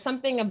 And there's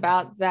something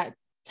about that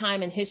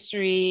time in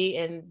history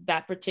and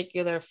that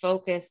particular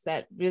focus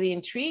that really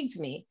intrigues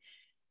me.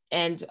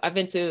 And I've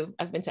been to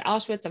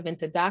Auschwitz, I've been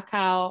to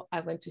Dachau,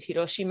 I went to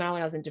Hiroshima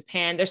when I was in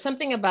Japan. There's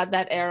something about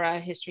that era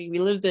of history. We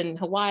lived in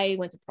Hawaii,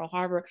 went to Pearl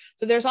Harbor.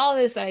 So there's all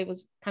this I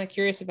was kind of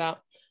curious about.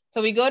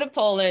 So we go to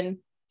Poland,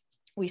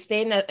 we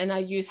stayed in a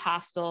youth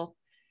hostel.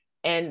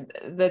 And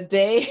the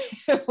day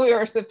we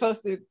were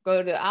supposed to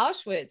go to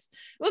Auschwitz,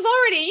 it was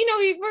already, you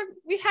know,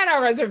 we had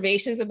our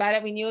reservations about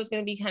it. We knew it was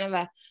going to be kind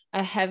of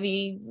a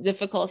heavy,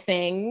 difficult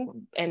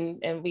thing.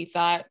 And we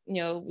thought,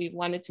 you know, we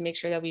wanted to make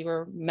sure that we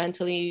were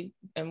mentally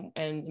and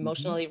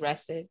emotionally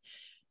rested.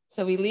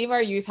 So we leave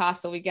our youth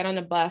hostel, we get on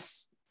a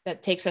bus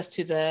that takes us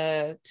to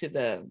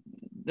the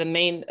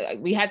main,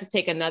 we had to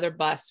take another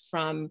bus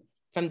from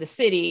the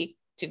city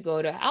to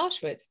go to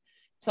Auschwitz.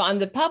 So on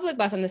the public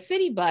bus, on the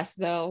city bus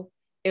though,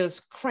 it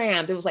was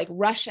crammed. It was like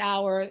rush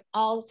hour,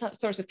 all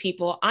sorts of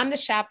people. I'm the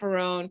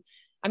chaperone.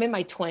 I'm in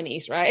my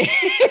 20s, right?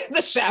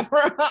 The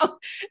chaperone.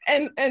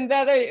 And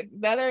the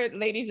other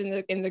ladies in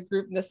the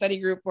group, in the study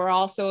group, were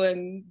also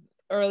in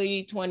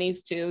early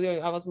 20s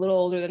too. I was a little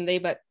older than they,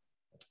 but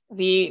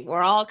we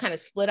were all kind of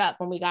split up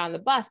when we got on the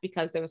bus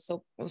because it was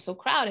so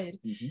crowded.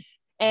 Mm-hmm.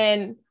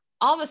 And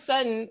all of a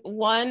sudden,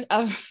 one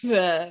of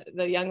the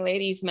young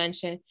ladies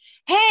mentioned,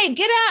 "Hey,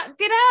 get out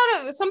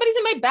of, somebody's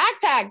in my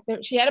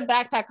backpack." She had a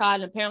backpack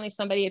on, and apparently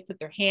somebody had put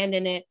their hand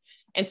in it.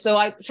 And so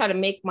I tried to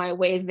make my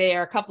way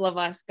there. A couple of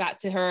us got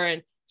to her,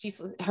 and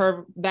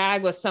her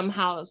bag was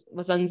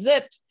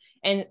unzipped.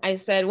 And I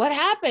said, "What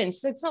happened?" She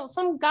said,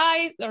 some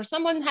guy or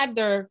someone had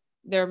their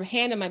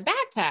hand in my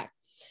backpack.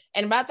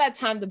 And about that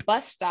time, the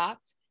bus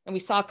stopped, and we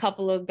saw a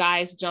couple of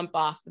guys jump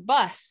off the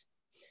bus.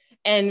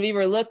 And we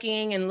were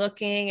looking, and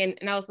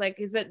I was like,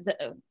 "Is it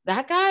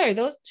that guy or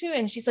those two?"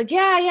 And she's like,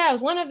 yeah, it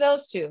was one of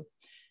those two.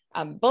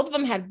 Both of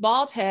them had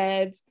bald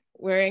heads,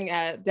 wearing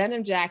a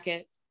denim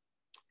jacket.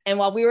 And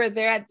while we were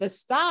there at the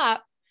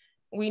stop,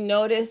 we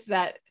noticed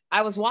that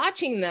I was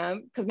watching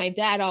them because my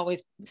dad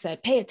always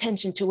said, "Pay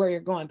attention to where you're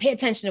going, pay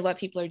attention to what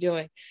people are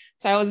doing."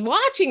 So I was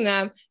watching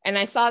them, and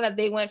I saw that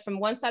they went from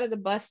one side of the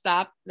bus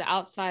stop, the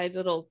outside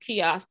little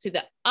kiosk, to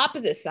the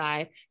opposite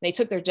side. They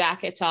took their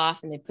jackets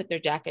off and they put their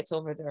jackets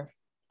over their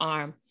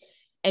arm.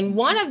 And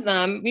one of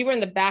them, we were in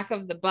the back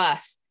of the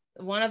bus.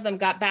 One of them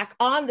got back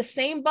on the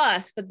same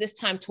bus, but this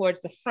time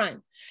towards the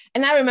front.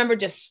 And I remember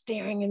just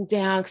staring him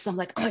down because I'm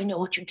like, "I know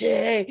what you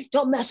did.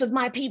 Don't mess with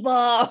my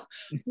people."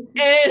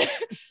 And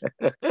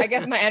I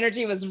guess my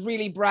energy was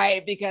really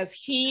bright because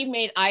he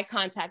made eye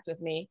contact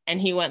with me and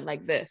he went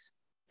like this.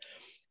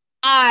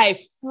 I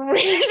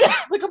freaked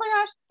out. Like, oh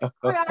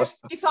my gosh,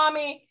 he saw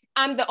me.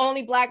 I'm the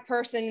only Black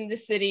person in the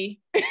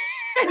city. And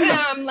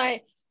I'm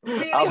like,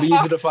 really I'll be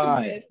easy to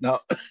find.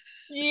 No.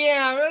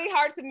 Yeah, really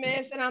hard to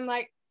miss. And I'm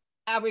like,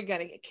 are we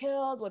gonna get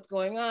killed? What's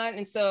going on?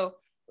 And so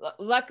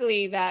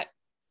luckily that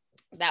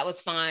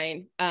was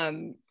fine.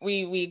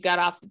 We got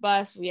off the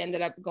bus. We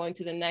ended up going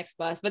to the next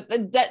bus, but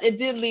it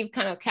did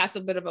cast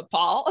a bit of a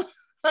pall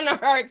on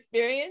our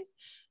experience.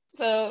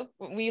 So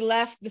we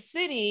left the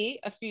city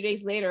a few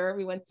days later.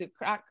 We went to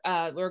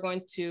we were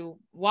going to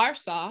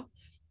Warsaw,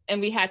 and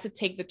we had to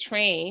take the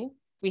train.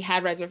 We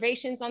had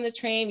reservations on the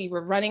train. We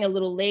were running a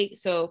little late,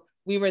 so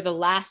we were the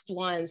last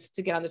ones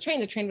to get on the train.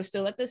 The train was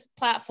still at this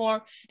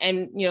platform,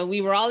 and we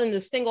were all in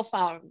the single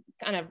file,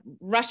 kind of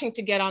rushing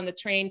to get on the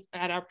train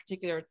at our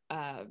particular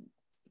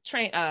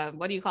train.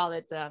 What do you call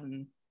it?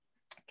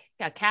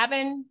 A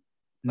cabin,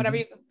 whatever.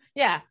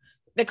 Mm-hmm.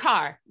 The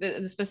car,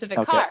 the specific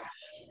car.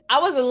 I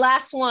was the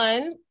last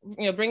one,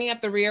 bringing up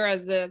the rear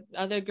as the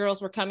other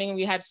girls were coming.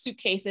 We had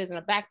suitcases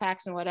and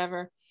backpacks and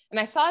whatever. And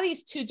I saw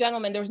these two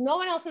gentlemen. There was no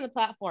one else on the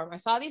platform. I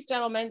saw these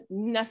gentlemen,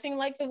 nothing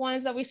like the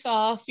ones that we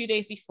saw a few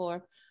days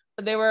before,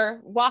 but they were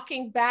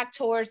walking back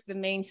towards the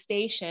main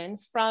station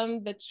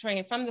from the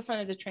train, from the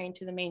front of the train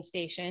to the main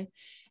station.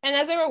 And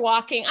as they were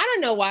walking, I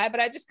don't know why,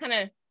 but I just kind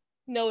of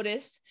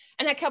noticed,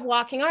 and I kept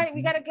walking. All right,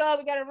 we got to go,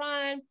 we got to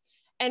run.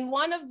 And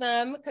one of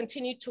them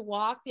continued to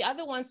walk. The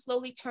other one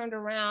slowly turned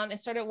around and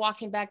started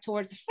walking back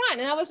towards the front.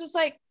 And I was just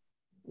like,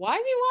 why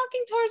is he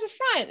walking towards the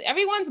front?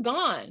 Everyone's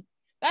gone.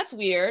 That's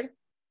weird.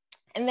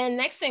 And then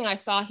next thing I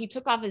saw, he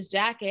took off his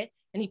jacket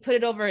and he put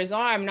it over his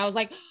arm. And I was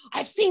like,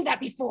 I've seen that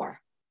before.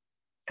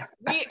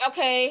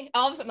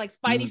 All of a sudden, like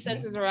spidey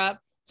senses are up.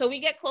 So we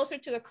get closer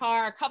to the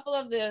car. A couple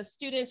of the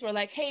students were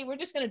like, hey, we're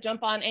just going to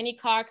jump on any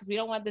car because we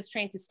don't want this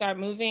train to start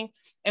moving.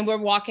 And we're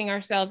walking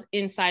ourselves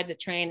inside the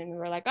train. And we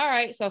were like, all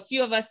right. So a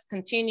few of us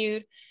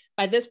continued.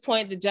 By this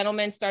point, the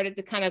gentleman started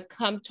to kind of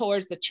come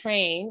towards the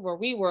train where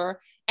we were.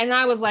 And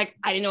I was like,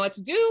 I didn't know what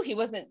to do. He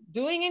wasn't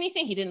doing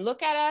anything. He didn't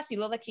look at us. He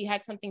looked like he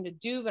had something to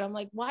do. But I'm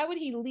like, why would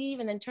he leave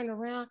and then turn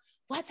around?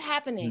 What's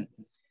happening?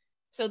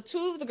 So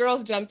two of the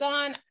girls jumped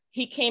on.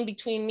 He came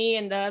between me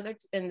and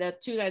the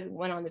two that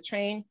went on the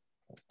train.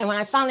 And when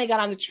I finally got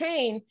on the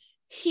train,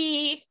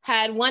 he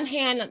had one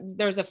hand,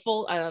 there's a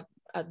full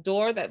a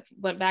door that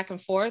went back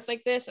and forth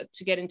like this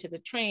to get into the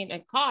train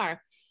and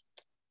car.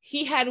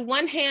 He had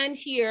one hand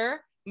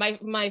here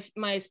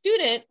my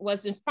student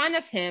was in front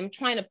of him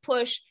trying to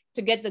push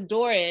to get the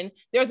door in.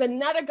 There was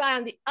another guy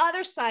on the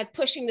other side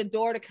pushing the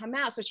door to come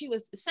out. So she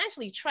was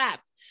essentially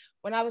trapped.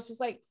 When I was just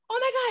like, oh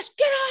my gosh,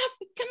 get off.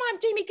 Come on,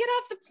 Jamie, get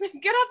off the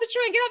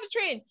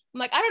train. I'm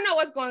like, I don't know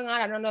what's going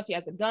on. I don't know if he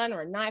has a gun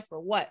or a knife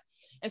or what.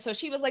 And so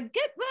she was like,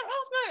 get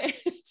off my.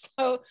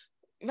 So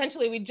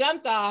eventually we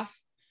jumped off.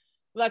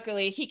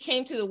 Luckily, he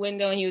came to the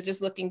window and he was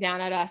just looking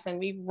down at us, and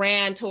we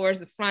ran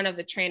towards the front of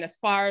the train as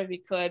far as we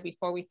could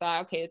before we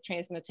thought, okay, the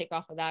train's going to take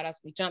off without us.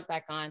 We jumped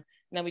back on, and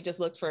then we just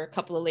looked for a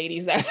couple of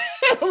ladies that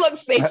looked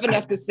safe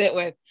enough to sit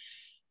with.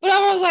 But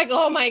I was like,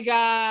 oh my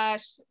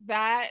gosh,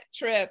 that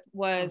trip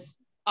was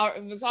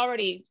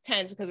already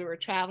tense because we were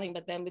traveling,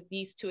 but then with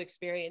these two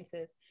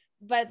experiences.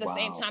 But at the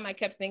same time, I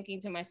kept thinking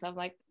to myself,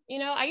 like, you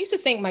know, I used to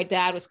think my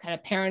dad was kind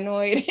of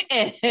paranoid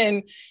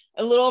and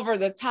a little over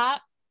the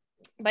top,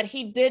 but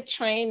he did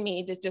train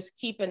me to just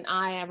keep an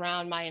eye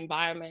around my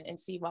environment and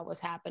see what was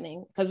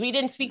happening, because we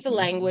didn't speak the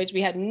language.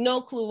 We had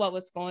no clue what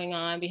was going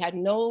on. We had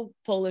no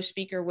Polish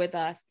speaker with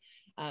us.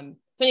 So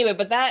anyway,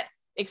 but that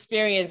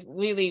experience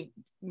really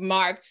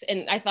marked,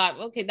 and I thought,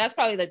 okay, that's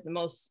probably like the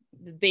most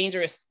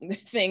dangerous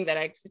thing that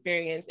I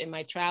experienced in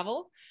my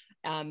travel.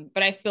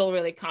 But I feel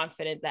really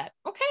confident that,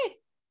 okay,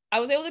 I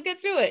was able to get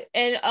through it,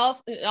 and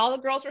all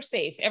the girls were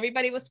safe.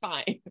 Everybody was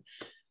fine.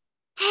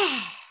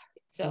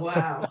 So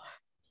wow,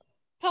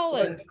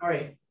 Poland,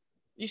 sorry,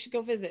 you should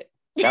go visit.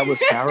 That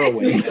was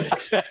harrowing.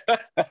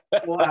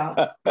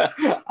 Wow.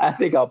 I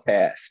think I'll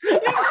pass.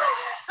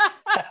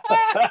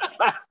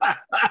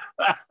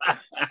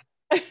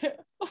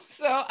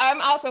 So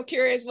I'm also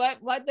curious,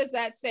 what does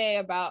that say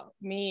about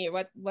me?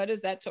 What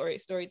does that story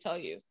tell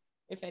you,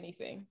 if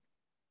anything?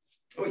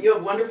 Well, you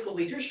have wonderful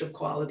leadership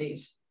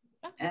qualities,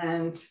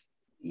 and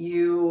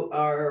you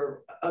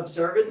are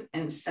observant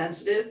and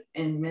sensitive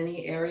in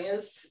many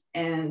areas,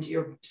 and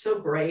you're so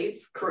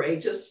brave,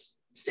 courageous,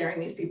 staring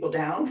these people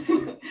down.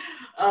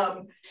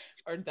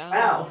 Or down.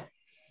 Wow,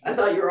 I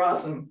thought you were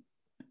awesome.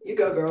 You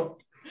go, girl.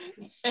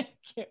 Thank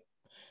you.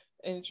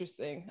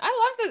 Interesting.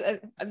 I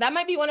love that. That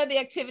might be one of the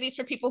activities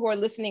for people who are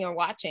listening or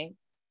watching,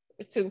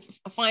 to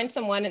find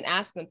someone and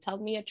ask them, tell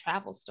me a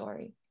travel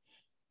story.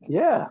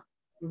 Yeah.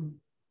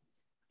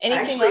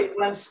 Anything I actually else?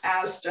 once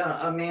asked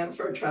a man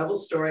for a travel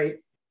story,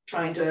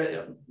 trying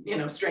to,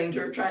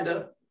 stranger, trying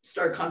to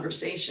start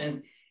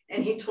conversation.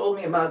 And he told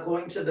me about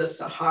going to the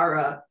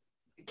Sahara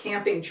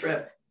camping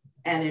trip,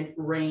 and it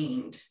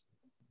rained.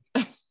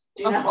 Do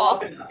you know how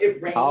often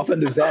it rains? How often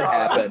does that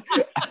happen?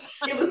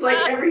 It was like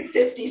every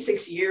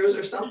 56 years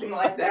or something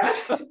like that.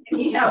 And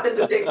he happened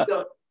to pick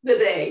the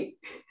day.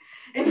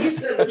 And he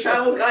said the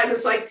travel guide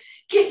was like,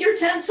 get your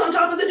tents on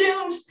top of the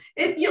dunes.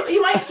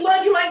 You might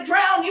flood, you might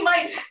drown, you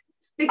might,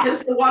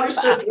 because the water's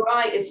so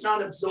dry, it's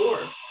not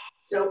absorbed.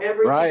 So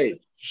everything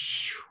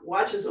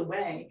washes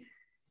away.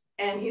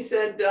 And he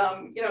said,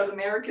 the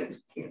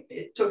Americans,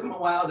 it took them a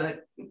while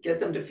to get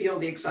them to feel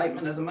the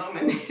excitement of the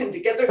moment and to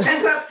get their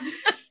tents up.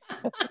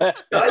 So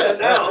I said,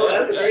 no,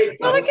 that's great.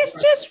 Well, like, it's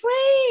just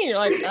rain. You're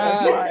like,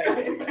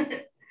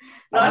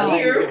 not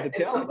here.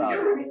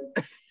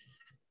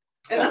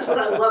 And that's what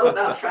I love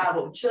about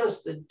travel,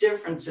 just the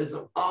differences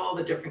of all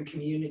the different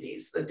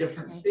communities, the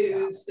different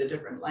foods, the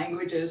different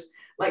languages.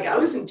 Like, I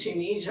was in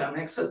Tunisia,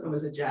 my ex-husband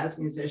was a jazz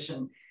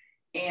musician,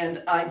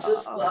 and I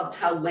just loved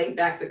how laid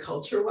back the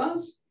culture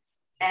was,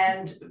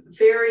 and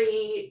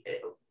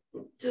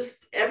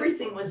just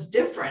everything was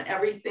different.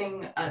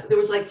 Everything, there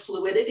was like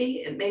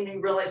fluidity. It made me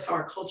realize how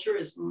our culture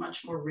is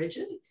much more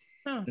rigid.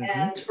 Mm-hmm.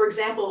 And for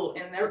example,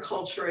 in their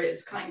culture,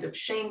 it's kind of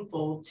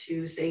shameful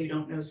to say you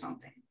don't know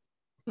something.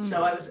 Mm-hmm.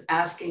 So I was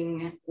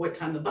asking what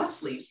time the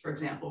bus leaves, for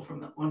example,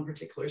 from one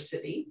particular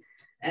city.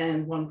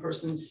 And one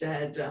person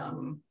said,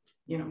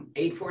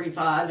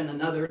 8:45, and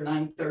another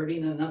 9:30,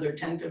 and another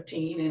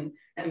 10:15,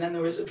 and then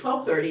there was a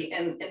 12:30,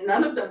 and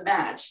none of them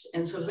matched.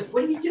 And so I was like,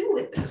 what do you do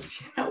with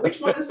this? Which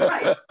one is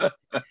right?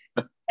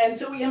 And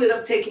so we ended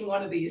up taking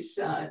one of these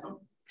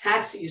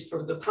taxis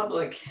for the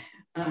public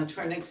to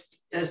our next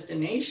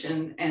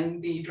destination. And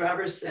the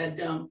driver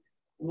said,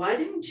 why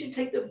didn't you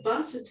take the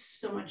bus? It's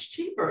so much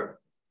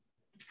cheaper.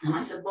 And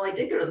I said, well, I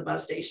did go to the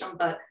bus station,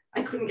 but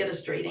I couldn't get a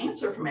straight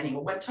answer from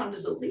anyone. What time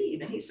does it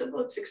leave? And he said,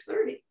 well, it's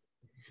 6:30.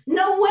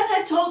 No one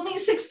had told me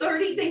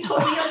 6:30. They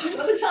told me all these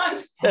other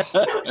times.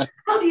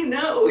 How do you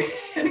know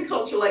in a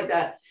culture like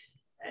that?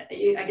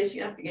 I guess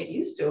you have to get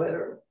used to it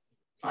or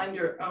find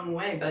your own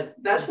way. But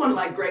that's one of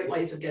my great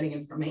ways of getting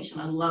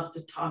information. I love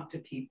to talk to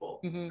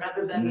people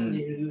rather than the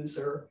news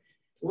or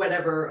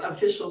whatever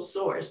official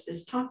source.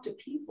 Is talk to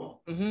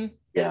people.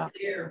 Get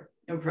their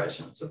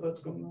impressions of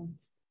what's going on.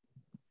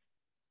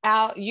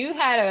 Al, you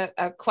had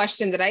a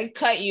question that I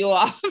cut you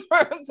off.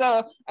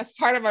 So as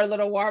part of our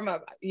little warm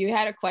up, you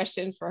had a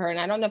question for her,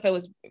 and I don't know if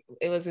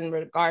it was in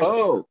regards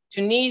to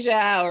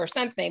Tunisia or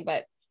something,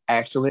 but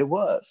actually it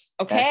was.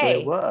 Okay.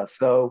 Actually it was.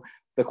 So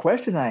the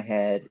question I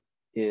had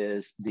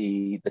is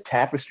the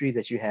tapestry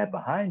that you have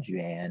behind you.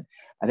 And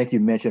I think you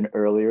mentioned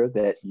earlier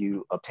that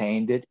you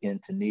obtained it in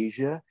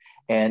Tunisia,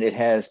 and it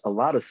has a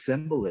lot of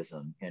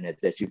symbolism in it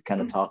that you've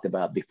kind of talked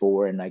about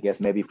before. And I guess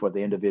maybe for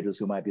the individuals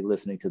who might be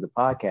listening to the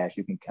podcast,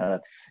 you can kind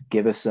of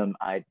give us some,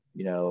 kind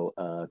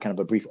of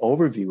a brief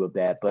overview of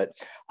that. But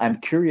I'm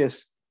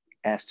curious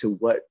as to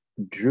what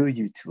drew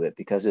you to it,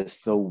 because it's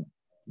so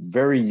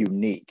very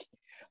unique.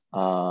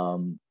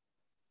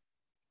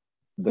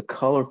 The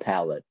color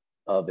palette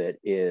of it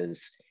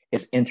is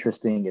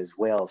interesting as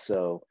well.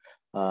 So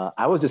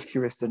I was just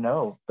curious to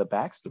know the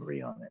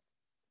backstory on it.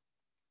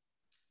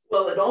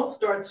 Well, it all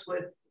starts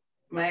with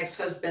my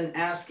ex-husband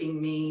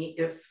asking me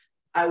if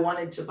I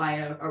wanted to buy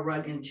a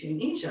rug in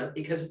Tunisia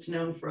because it's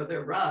known for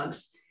their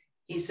rugs.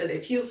 He said,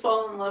 if you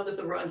fall in love with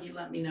a rug, you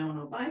let me know and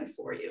I'll buy it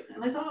for you.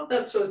 And I thought, oh,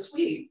 that's so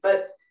sweet.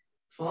 But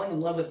falling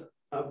in love with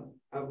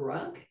a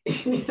rug,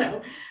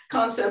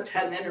 concept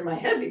hadn't entered my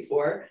head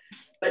before.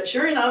 But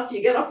sure enough,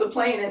 you get off the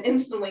plane and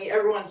instantly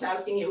everyone's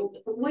asking you,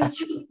 would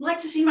you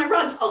like to see my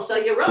rugs? I'll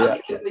sell you a rug.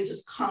 Yeah. It was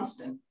just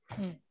constant.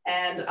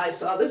 And I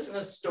saw this in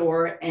a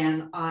store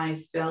and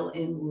I fell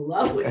in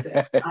love with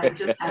it. I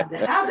just had to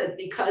have it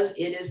because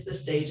it is the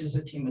stages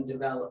of human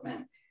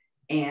development.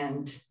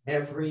 And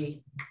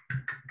every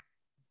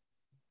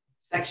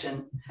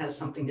section has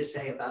something to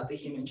say about the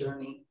human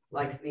journey,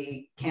 like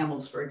the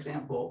camels, for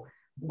example,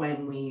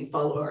 when we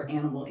follow our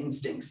animal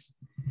instincts.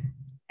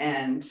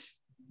 And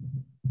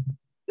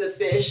the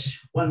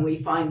fish, when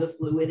we find the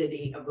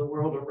fluidity of the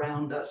world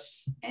around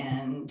us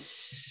and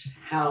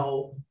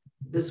how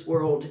this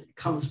world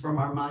comes from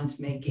our mind's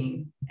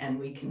making, and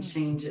we can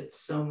change it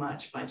so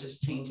much by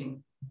just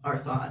changing our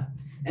thought.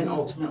 And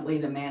ultimately,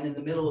 the man in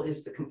the middle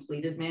is the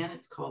completed man.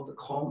 It's called the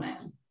call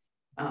man,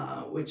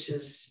 which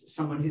is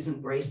someone who's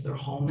embraced their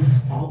wholeness,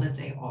 all that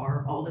they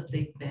are, all that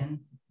they've been.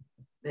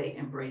 They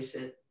embrace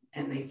it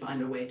and they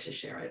find a way to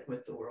share it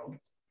with the world.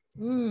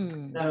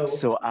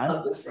 So I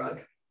love this rug.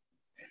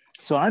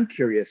 So I'm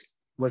curious,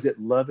 was it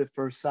love at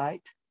first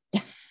sight?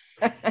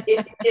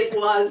 It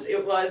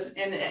was.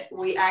 And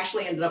we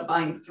actually ended up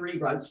buying 3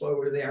 rugs while we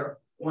were there.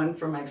 One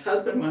for my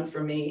ex-husband, one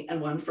for me, and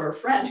one for a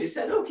friend who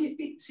said, oh, if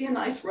you see a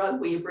nice rug,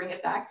 will you bring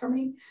it back for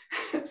me?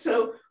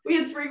 So we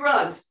had 3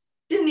 rugs.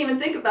 Didn't even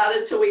think about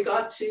it till we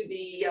got to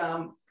the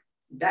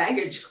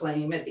baggage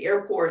claim at the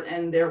airport,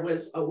 and there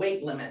was a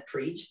weight limit for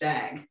each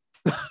bag.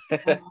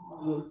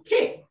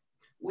 Okay.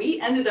 We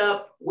ended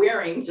up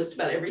wearing just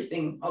about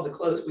everything, all the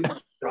clothes we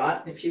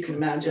brought, if you can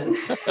imagine,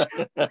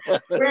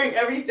 wearing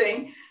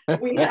everything.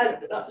 We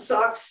had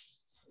socks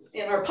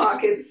in our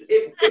pockets.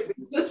 It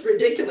was just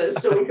ridiculous.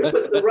 So we could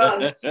put the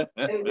rugs in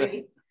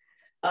the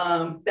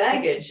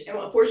baggage. And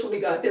unfortunately,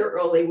 we got there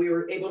early. We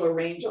were able to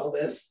arrange all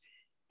this.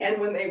 And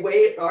when they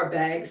weighed our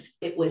bags,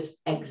 it was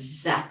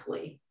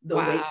exactly the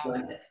weight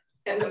limit.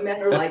 And the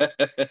men are like,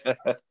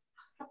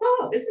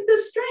 oh, isn't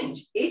this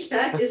strange? Each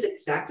bag is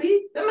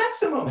exactly the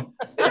maximum.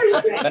 Very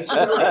strange.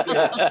 And we're like,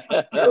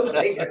 yeah, go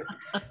figure.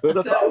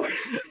 So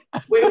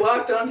we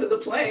walked onto the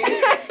plane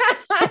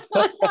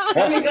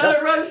and we got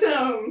our rugs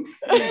home.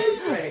 It was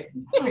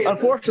great.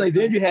 Unfortunately,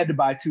 then you had to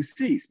buy 2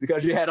 seats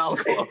because you had all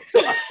the clothes.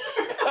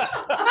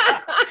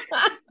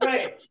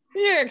 Right.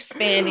 You're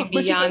expanding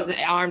beyond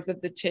the arms of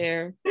the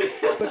chair.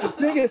 But the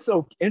thing that's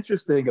so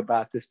interesting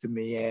about this to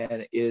me,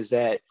 Anne, is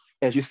that,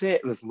 as you said,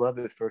 it was love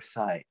at first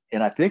sight.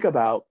 And I think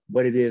about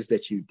what it is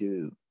that you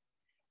do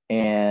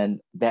and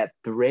that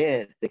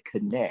thread that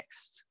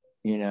connects,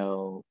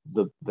 the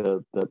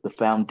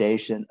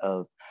foundation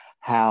of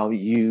how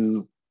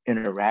you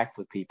interact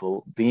with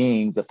people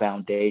being the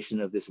foundation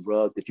of this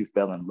rug that you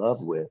fell in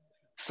love with,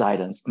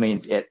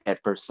 at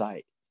first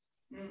sight.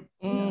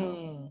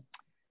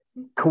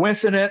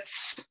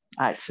 Coincidence?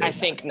 I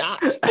think not.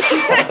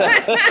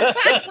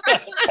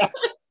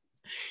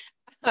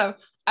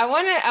 I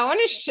want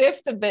to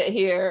shift a bit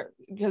here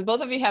because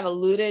both of you have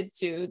alluded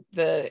to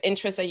the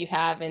interest that you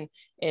have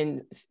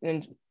in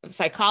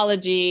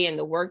psychology and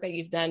the work that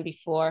you've done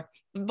before.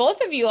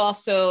 Both of you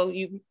also,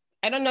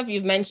 I don't know if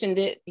you've mentioned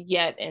it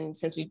yet, and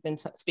since we've been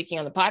speaking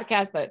on the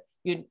podcast, but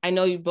I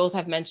know you both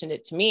have mentioned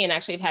it to me, and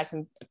actually have had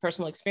some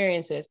personal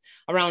experiences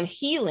around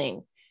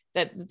healing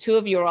that the two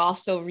of you are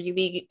also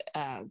really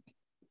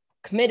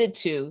committed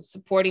to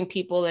supporting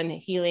people and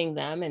healing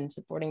them and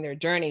supporting their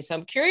journey. So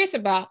I'm curious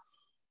about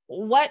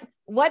what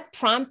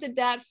prompted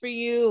that for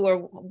you, or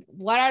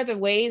what are the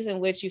ways in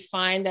which you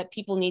find that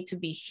people need to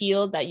be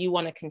healed that you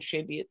want to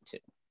contribute to?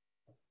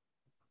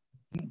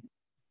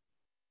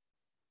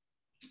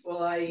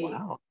 Well, I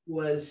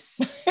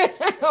was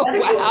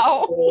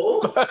wow.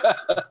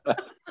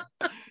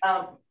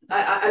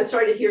 I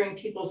started hearing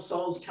people's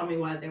souls tell me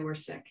why they were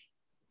sick.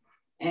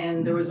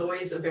 And there was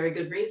always a very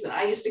good reason.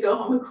 I used to go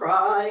home and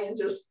cry and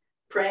just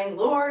praying,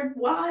 Lord,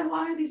 why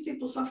are these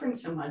people suffering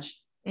so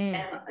much?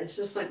 And it's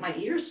just like my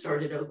ears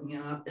started opening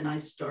up and I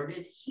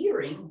started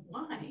hearing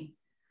why.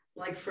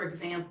 Like, for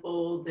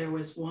example, there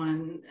was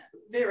one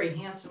very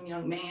handsome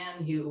young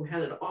man who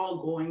had it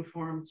all going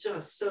for him,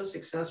 just so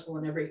successful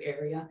in every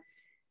area.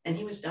 And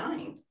he was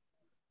dying.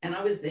 And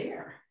I was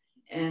there.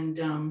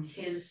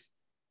 his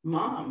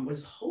mom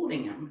was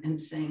holding him and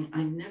saying,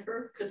 I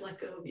never could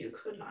let go of you,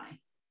 could I?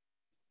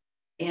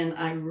 And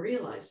I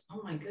realized,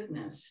 oh my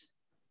goodness,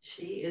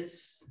 she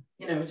is,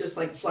 just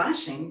like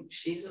flashing,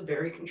 she's a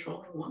very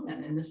controlling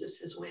woman. And this is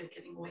his way of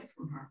getting away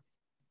from her.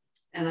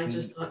 And I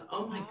just thought,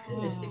 oh my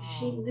goodness,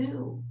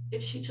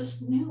 if she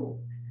just knew.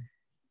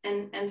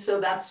 And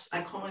so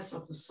I call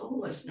myself a soul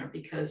listener,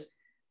 because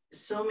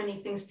so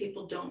many things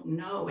people don't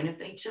know. And if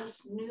they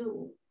just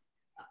knew,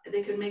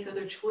 they could make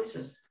other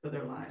choices for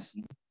their lives.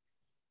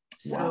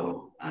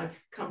 So I've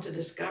come to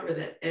discover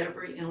that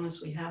every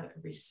illness we have,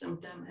 every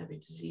symptom, every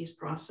disease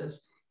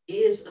process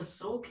is a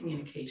soul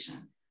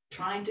communication,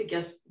 trying to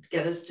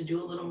get us to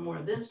do a little more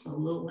of this and a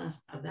little less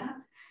of that,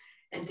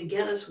 and to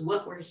get us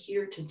what we're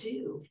here to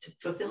do, to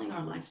fulfilling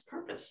our life's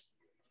purpose.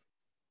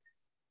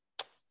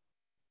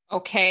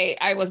 Okay,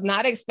 I was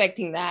not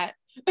expecting that.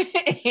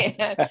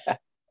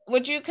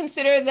 Would you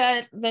consider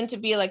that then to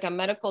be like a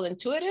medical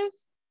intuitive?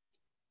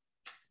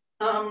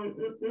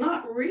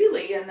 Not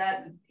really. And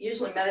that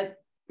usually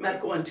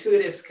medical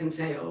intuitives can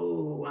say,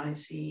 oh, I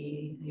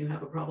see you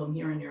have a problem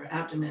here in your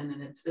abdomen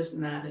and it's this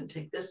and that, and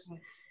take this.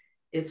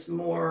 It's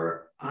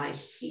more, I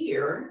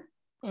hear,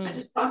 I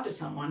just talk to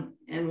someone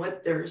and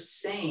what they're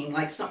saying,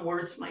 like some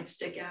words might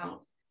stick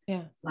out.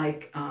 Yeah.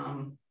 Like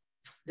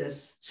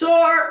this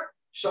sore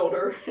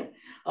shoulder.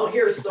 I'll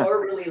hear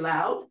sore really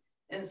loud,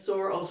 and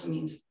sore also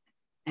means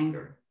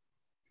anger.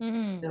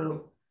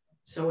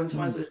 So when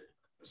someone's a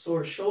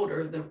sore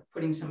shoulder, they're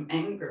putting some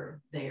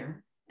anger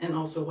there. And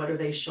also, what are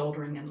they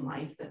shouldering in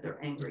life that they're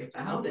angry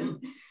about?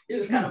 And you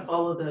just kind of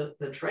follow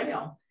the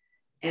trail.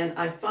 And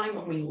I find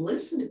when we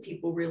listen to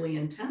people really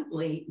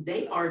intently,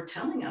 they are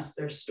telling us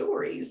their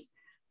stories,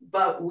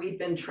 but we've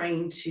been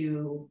trained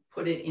to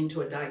put it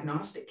into a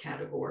diagnostic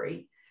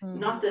category.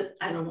 Not that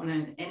I don't want to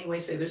in any way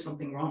say there's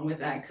something wrong with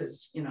that,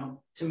 because,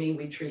 to me,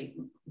 we treat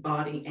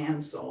body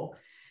and soul.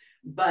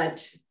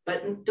 But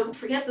don't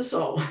forget the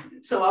soul.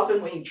 So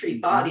often we treat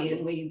body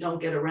and we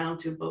don't get around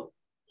to, but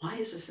why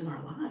is this in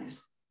our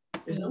lives?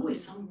 There's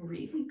always some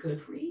really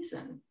good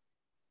reason.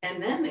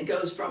 And then it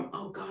goes from,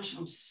 oh gosh,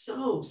 I'm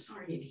so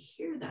sorry to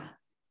hear that,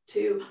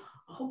 to,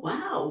 oh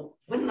wow,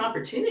 what an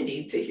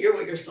opportunity to hear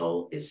what your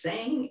soul is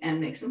saying and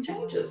make some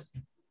changes.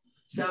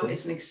 So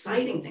it's an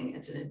exciting thing.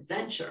 It's an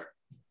adventure.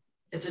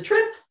 It's a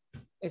trip.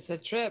 It's a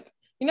trip.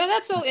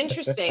 That's so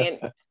interesting.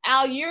 And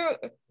Al, you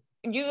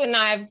and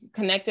I have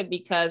connected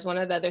because one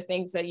of the other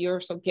things that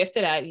you're so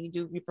gifted at,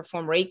 you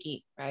perform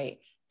Reiki, right?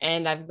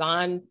 And I've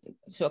gone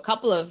to a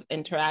couple of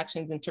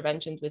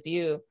interventions with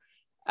you.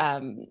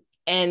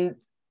 And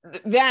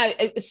that,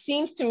 it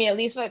seems to me, at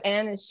least what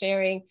Anne is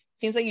sharing,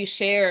 seems like you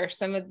share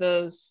some of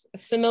those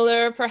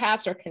similar,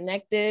 perhaps, or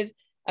connected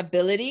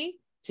ability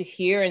to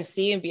hear and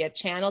see and be a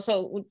channel.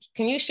 So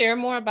can you share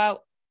more about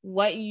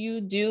what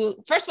you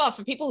do? First of all,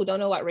 for people who don't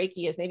know what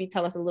Reiki is, maybe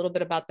tell us a little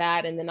bit about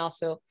that. And then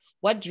also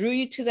what drew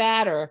you to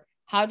that, or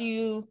how do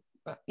you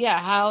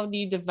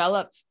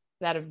develop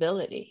that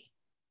ability?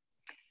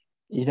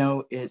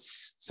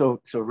 It's so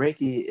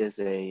Reiki is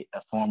a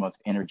form of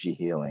energy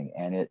healing,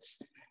 and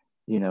it's,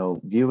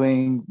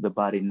 viewing the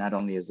body not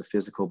only as the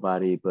physical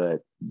body,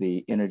 but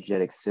the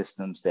energetic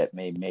systems that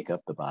may make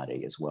up the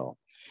body as well.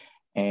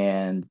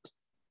 And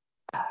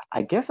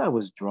I guess I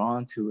was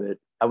drawn to it.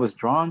 I was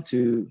drawn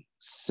to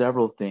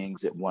several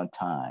things at one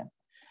time.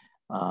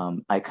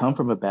 I come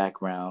from a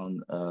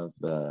background of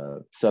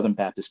Southern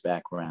Baptist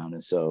background.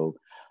 And so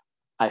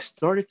I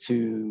started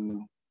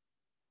to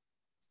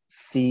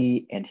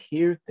see and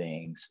hear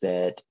things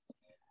that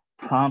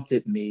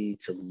prompted me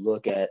to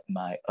look at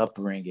my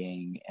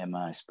upbringing and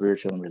my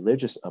spiritual and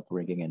religious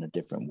upbringing in a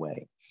different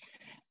way.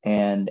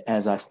 And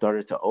as I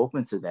started to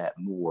open to that,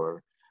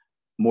 more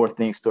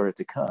things started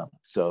to come.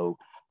 So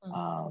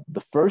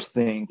the first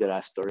thing that I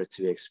started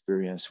to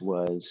experience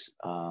was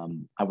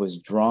I was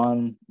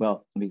drawn,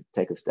 well, let me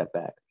take a step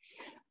back.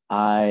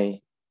 I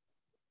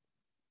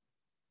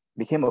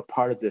became a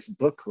part of this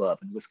book club,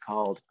 and I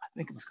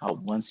think it was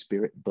called One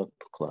Spirit Book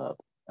Club.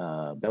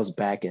 That was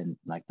back in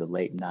like the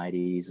late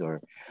 90s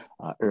or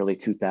early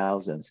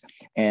 2000s.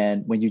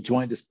 And when you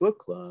joined this book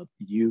club,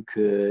 you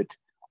could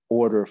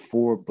order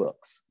 4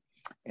 books.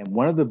 And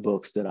one of the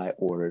books that I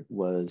ordered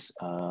was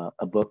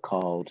a book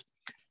called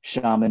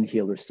Shaman,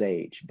 Healer,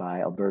 Sage by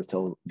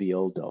Alberto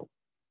Villoldo.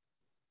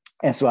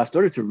 And so I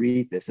started to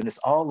read this, and it's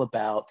all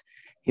about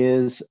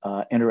his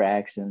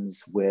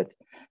interactions with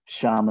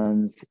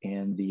shamans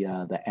in the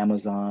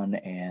Amazon.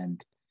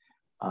 And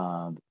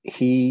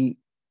he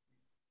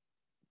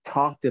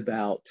talked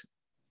about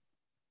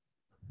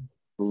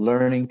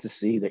learning to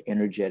see the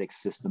energetic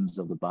systems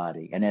of the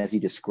body. And as he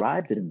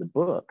described it in the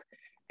book,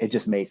 it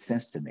just made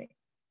sense to me.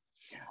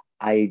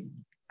 I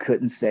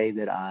couldn't say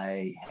that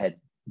I had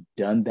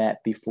done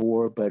that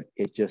before, but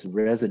it just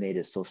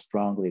resonated so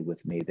strongly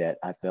with me that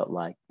I felt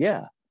like,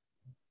 yeah,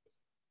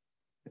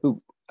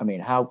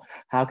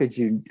 how could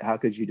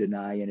you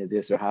deny any of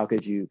this, or how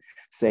could you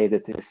say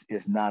that this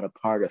is not a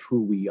part of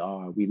who we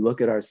are? We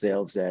look at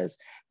ourselves as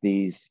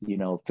these,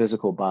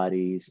 physical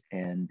bodies,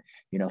 and,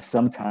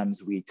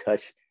 sometimes we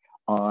touch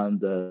on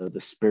the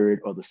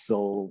spirit or the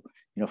soul,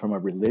 from a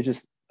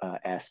religious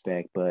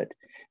aspect, but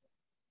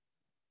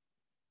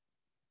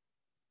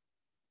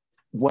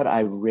what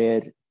I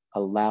read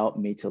allowed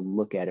me to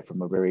look at it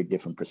from a very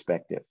different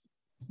perspective.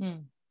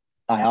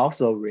 I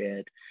also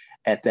read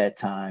at that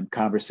time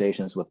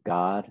Conversations with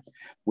God,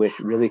 which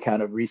really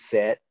kind of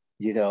reset,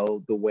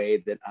 the way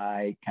that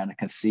I kind of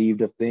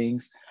conceived of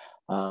things.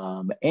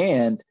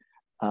 And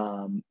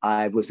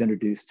I was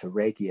introduced to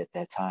Reiki at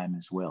that time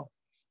as well.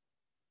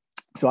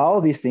 So all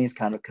of these things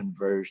kind of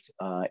converged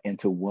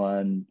into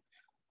one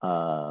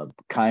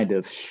kind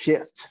of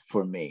shift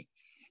for me.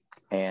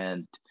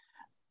 And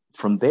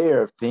from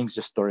there, things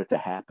just started to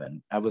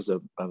happen. I was a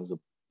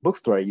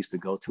bookstore I used to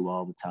go to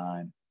all the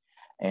time.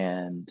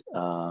 And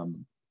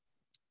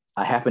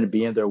I happened to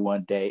be in there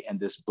one day, and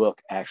this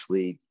book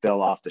actually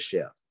fell off the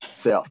shelf.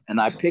 And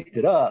I picked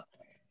it up,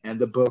 and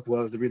the book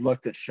was The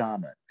Reluctant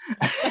Shaman.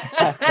 And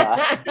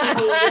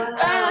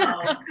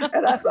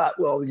I thought,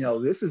 well,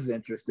 this is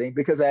interesting,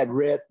 because I had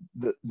read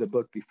the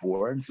book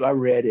before. And so I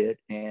read it.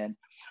 And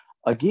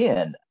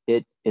again,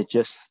 it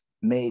just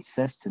made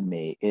sense to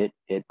me. It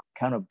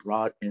kind of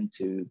brought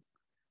into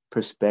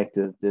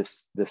perspective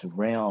this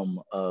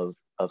realm of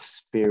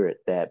spirit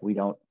that we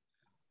don't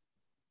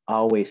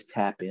always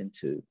tap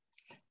into.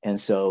 And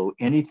so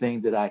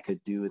anything that I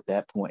could do at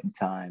that point in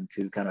time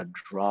to kind of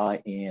draw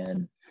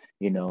in,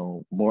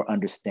 more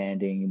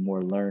understanding,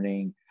 more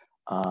learning,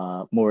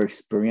 more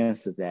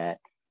experience of that,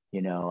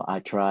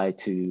 I tried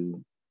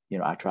to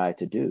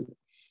do.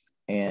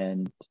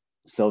 And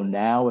so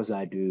now as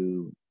I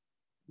do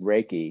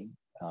Reiki,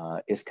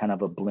 it's kind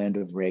of a blend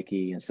of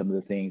Reiki and some of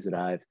the things that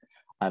I've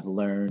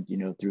learned,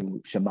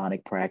 through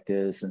shamanic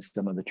practice and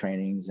some of the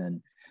trainings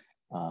and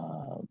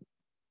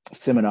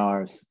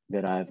seminars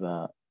that I've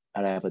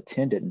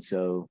attended. And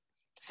so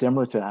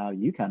similar to how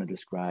you kind of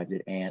described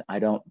it, and I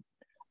don't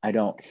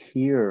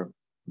hear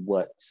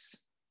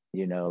what's,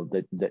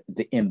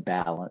 the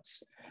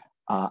imbalance.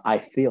 I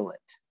feel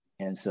it.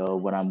 And so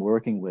when I'm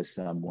working with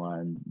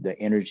someone, the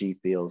energy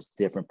feels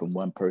different from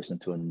one person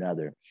to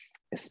another.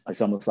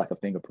 It's almost like a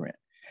fingerprint.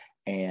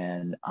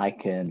 And I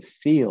can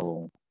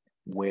feel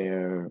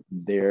where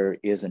there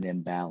is an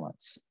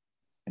imbalance.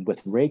 And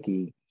with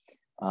Reiki,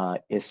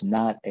 it's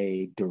not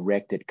a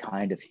directed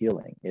kind of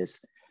healing.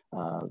 It's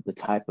the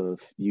type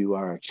of, you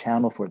are a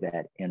channel for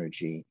that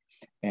energy,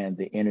 and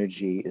the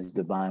energy is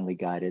divinely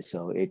guided,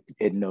 so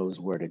it knows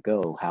where to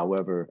go.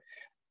 However,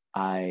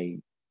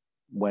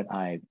 when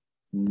I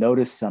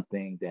notice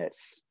something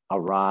that's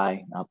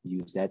awry, I'll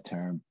use that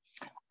term,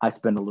 I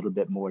spend a little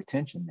bit more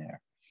attention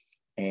there.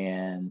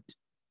 And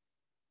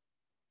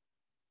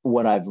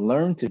what I've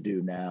learned to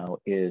do now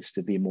is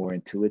to be more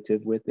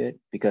intuitive with it,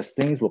 because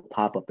things will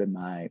pop up in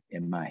my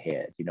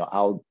head.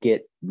 I'll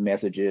get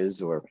messages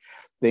or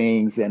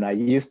things, and I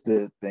used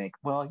to think,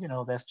 well,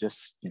 that's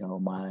just,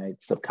 my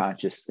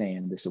subconscious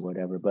saying this or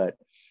whatever. But,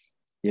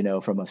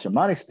 from a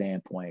shamanic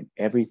standpoint,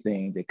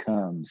 everything that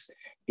comes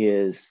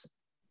is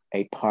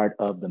a part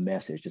of the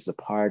message. It's a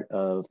part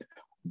of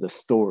the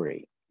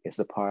story. It's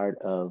a part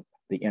of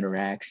the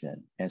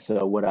interaction. And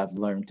so what I've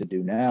learned to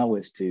do now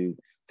is to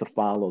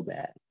follow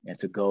that and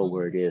to go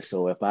where it is.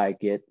 So if I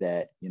get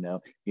that, you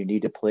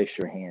need to place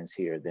your hands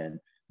here, then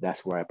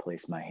that's where I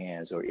place my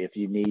hands. Or if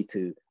you need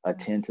to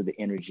attend to the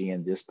energy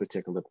in this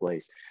particular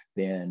place,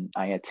 then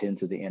I attend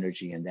to the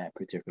energy in that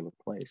particular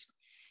place.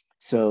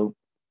 So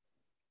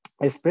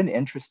it's been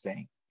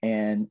interesting,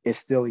 and it's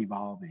still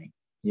evolving.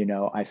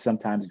 I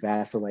sometimes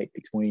vacillate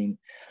between,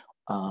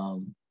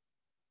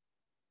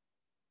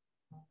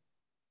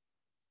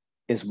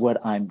 is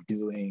what I'm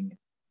doing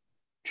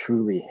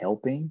truly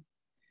helping?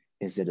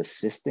 Is it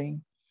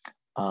assisting?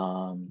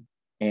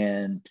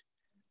 And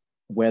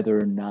whether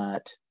or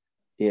not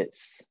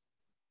it's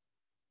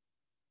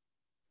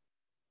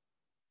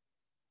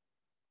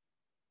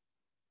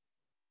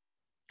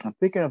I'm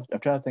trying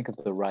to think of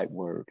the right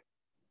word.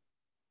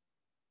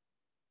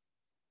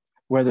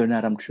 Whether or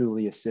not I'm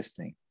truly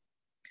assisting.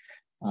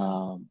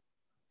 And,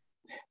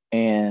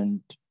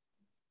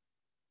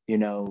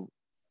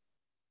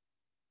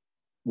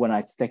 when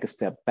I take a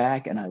step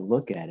back and I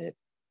look at it,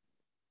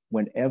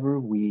 whenever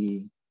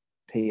we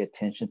pay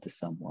attention to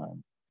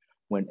someone,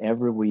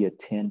 whenever we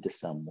attend to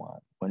someone,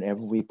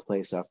 whenever we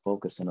place our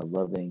focus in a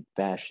loving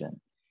fashion,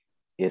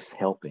 it's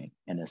helping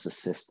and it's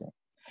assisting.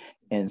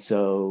 And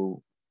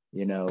so,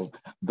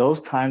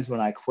 those times when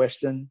I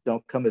question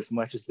don't come as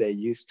much as they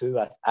used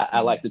to. I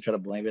like to try to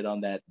blame it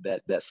on that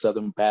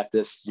Southern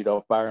Baptist,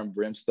 fire and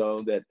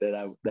brimstone that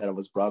I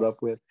was brought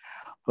up with.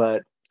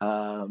 But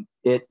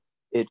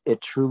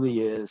it truly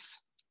is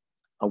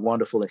a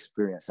wonderful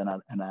experience, and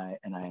I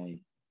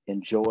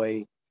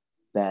enjoy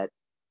that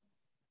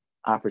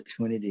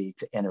opportunity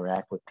to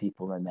interact with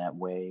people in that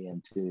way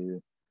and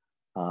to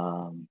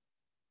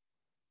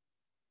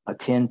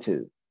attend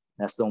to.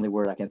 That's the only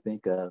word I can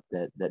think of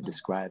that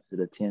describes it.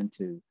 Attend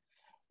to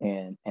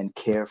and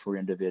care for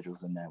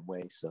individuals in that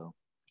way. So,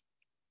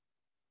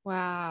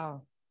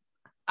 wow,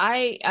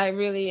 I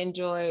really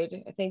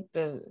enjoyed. I think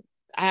the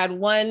I had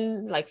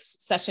one like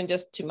session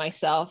just to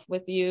myself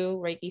with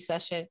you, Reiki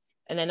session.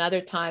 And then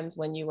other times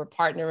when you were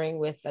partnering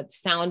with a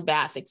sound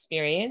bath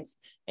experience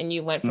and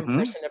you went from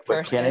person to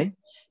person.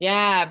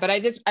 Yeah. But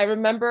I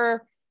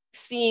remember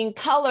seeing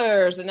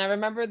colors, and I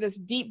remember this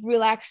deep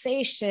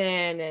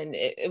relaxation, and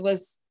it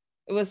was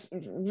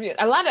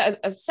a lot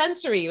of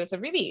sensory. It was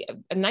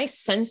a nice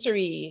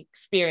sensory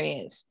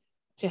experience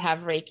to have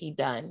Reiki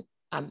done.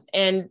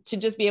 And to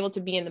just be able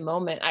to be in the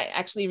moment. I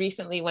actually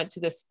recently went to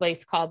this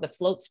place called the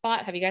Float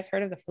Spot. Have you guys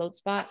heard of the Float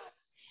Spot?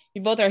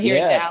 You both are here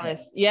in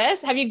Dallas.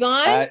 Yes. Have you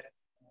gone?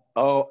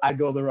 I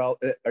go there.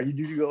 Did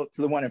you go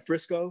to the one in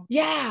Frisco?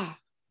 Yeah.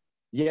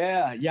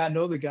 Yeah. I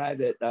know the guy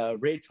that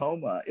Ray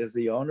Toma is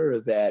the owner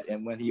of that.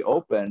 And when he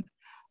opened,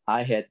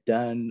 I had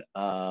done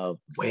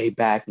way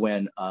back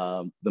when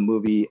the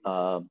movie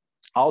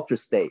Alter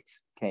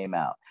States came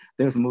out.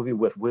 There's a movie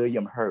with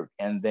William Hurt,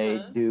 and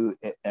they do,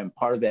 and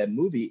part of that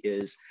movie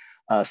is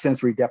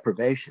sensory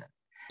deprivation.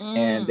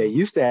 And they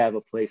used to have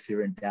a place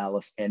here in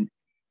Dallas, and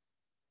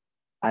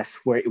I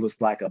swear it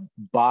was like a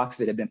box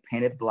that had been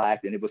painted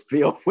black, and it was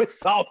filled with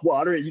salt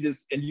water, and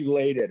you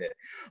laid in it.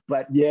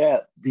 But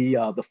yeah,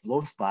 the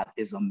flow spot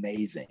is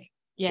amazing.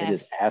 Yes. It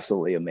is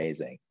absolutely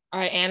amazing. All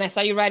right, Anne, I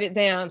saw you write it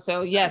down.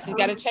 So yes, you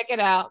got to check it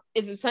out.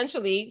 It's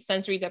essentially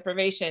sensory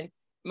deprivation.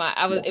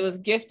 It was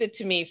gifted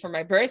to me for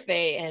my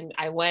birthday, and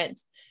I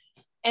went.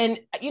 And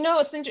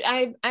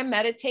I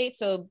meditate,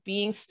 so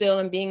being still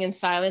and being in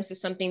silence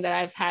is something that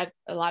I've had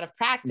a lot of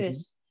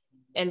practice.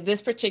 And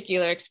this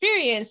particular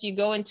experience, you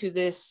go into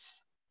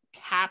this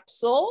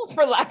capsule,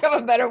 for lack of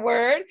a better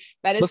word,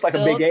 that is looks like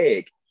a big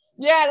egg.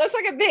 Yeah, it looks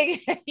like a big,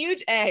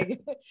 huge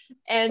egg.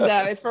 And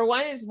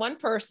it's one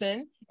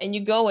person, and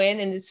you go in,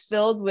 and it's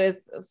filled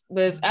with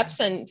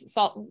Epsom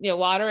salt,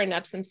 water and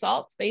Epsom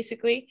salts,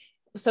 basically,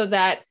 so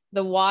that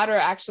the water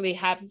actually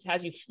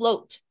has you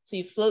float. So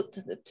you float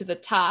to the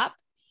top.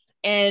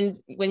 And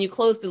when you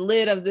close the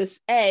lid of this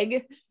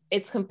egg,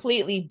 it's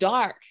completely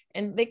dark,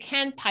 and they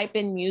can pipe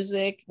in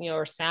music,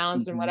 or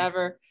sounds or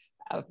whatever.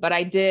 But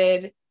I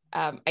did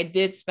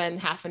spend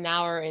half an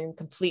hour in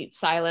complete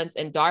silence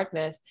and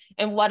darkness.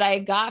 And what I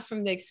got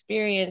from the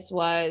experience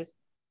was,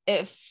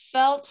 it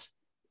felt,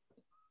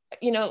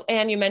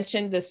 Anne, you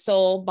mentioned the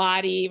soul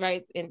body,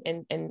 right?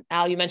 And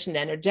Al, you mentioned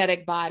the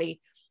energetic body.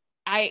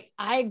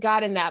 I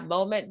got in that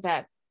moment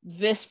that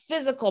this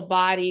physical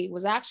body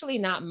was actually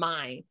not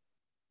mine.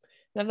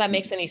 I don't know if that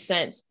makes any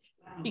sense.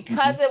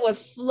 Because it was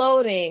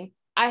floating,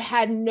 I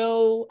didn't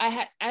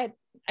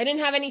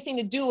have anything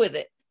to do with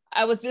it.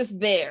 I was just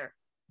there.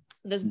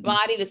 This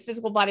body, this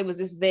physical body was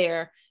just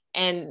there,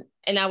 and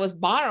I was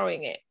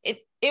borrowing it.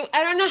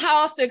 I don't know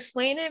how else to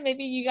explain it.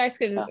 Maybe you guys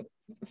could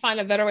find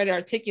a better way to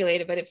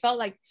articulate it, but it felt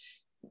like,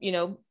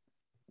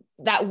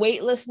 that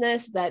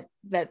weightlessness, that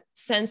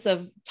sense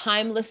of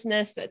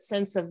timelessness, that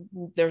sense of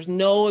there's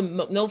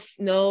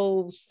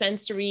no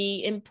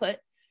sensory input,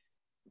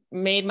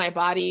 made my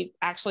body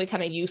actually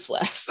kind of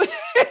useless. I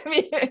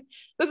mean,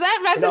 does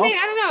that resonate?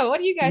 I don't know. What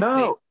do you guys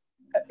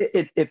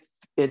think?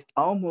 It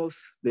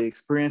almost, the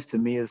experience to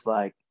me is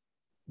like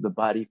the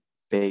body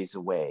fades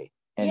away,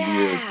 and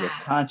you're just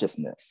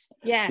consciousness.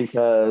 Yes.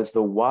 Because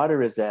the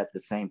water is at the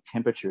same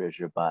temperature as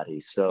your body.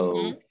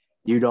 So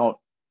you don't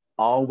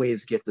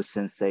always get the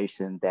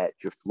sensation that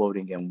you're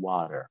floating in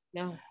water.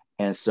 No.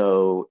 And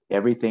so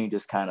everything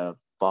just kind of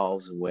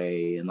falls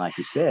away, and like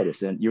you said,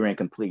 you're in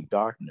complete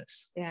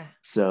darkness. Yeah.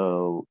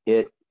 So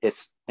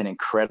it's an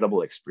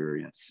incredible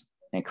experience.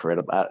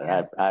 Incredible.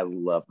 I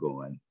love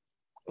going.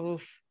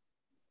 Oof.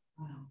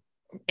 Wow.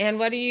 And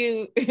what do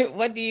you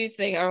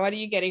think, or what are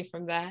you getting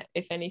from that,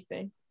 if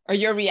anything, or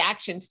your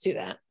reactions to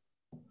that?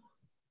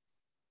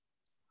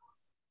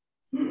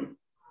 Did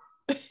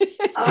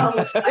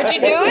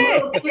you do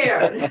it?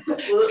 Scared.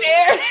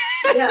 Scared?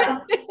 Yeah.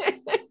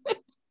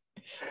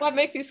 What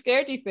makes you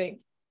scared, do you think?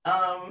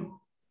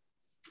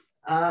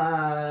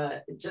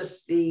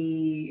 Just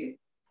the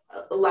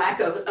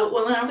lack of,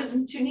 when I was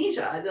in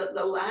Tunisia,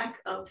 the lack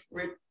of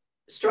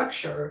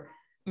structure.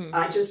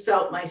 I just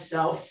felt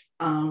myself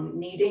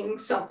needing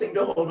something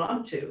to hold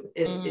on to.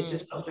 It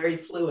just felt very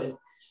fluid.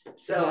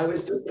 So I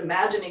was just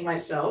imagining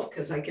myself,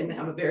 because I can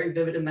have a very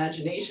vivid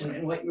imagination,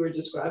 and what you were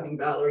describing,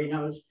 Valerie,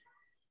 knows.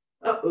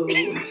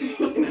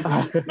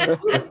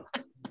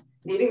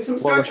 Needing some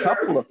structure.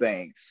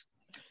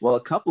 Well,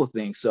 a couple of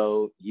things.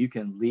 So you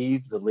can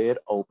leave the lid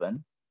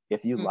open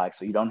if you like,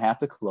 so you don't have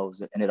to close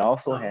it. And they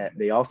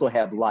also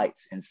have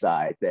lights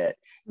inside that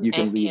you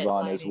can leave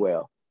on as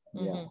well.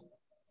 Yeah.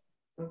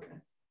 Okay.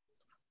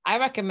 I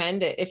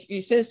recommend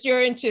it since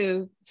you're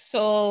into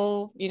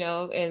soul,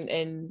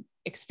 and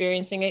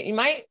experiencing it, it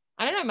might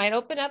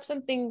open up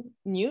something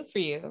new for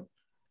you.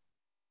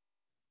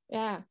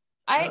 Yeah.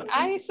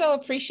 I so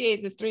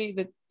appreciate the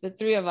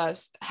three of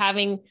us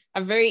having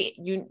a very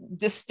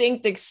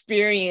distinct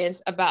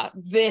experience about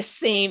this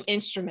same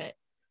instrument,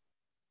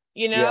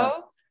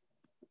 your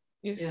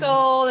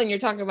soul, and you're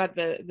talking about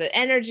the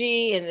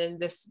energy,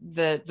 and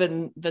then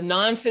the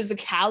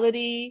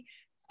non-physicality.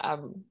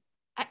 And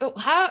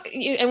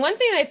one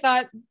thing I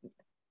thought,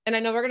 and I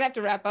know we're gonna have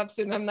to wrap up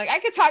soon. I'm like, I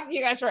could talk to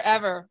you guys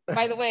forever.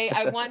 By the way,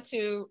 I want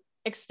to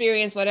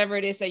experience whatever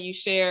it is that you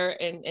share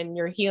in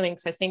your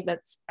healings. I think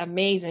that's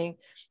amazing.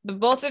 But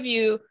both of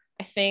you,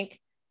 I think,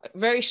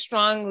 very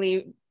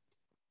strongly,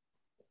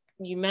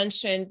 you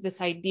mentioned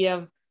this idea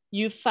of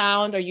you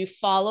found or you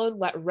followed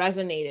what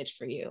resonated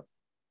for you.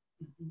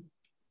 Mm-hmm.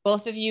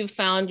 Both of you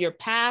found your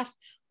path,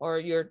 or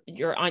you're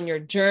on your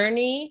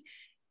journey.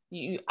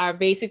 You are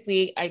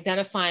basically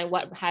identifying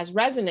what has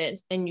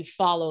resonance and you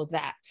follow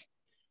that.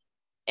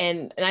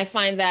 And I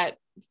find that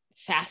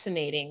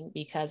fascinating,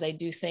 because I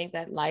do think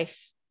that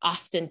life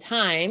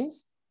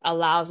oftentimes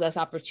allows us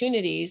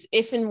opportunities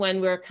if and when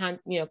we're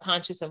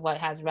conscious of what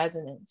has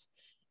resonance.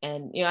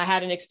 And, I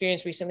had an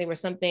experience recently where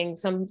some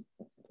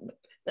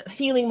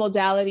healing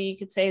modality, you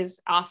could say, is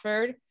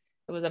offered.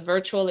 It was a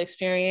virtual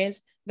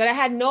experience that I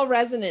had no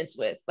resonance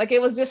with. Like,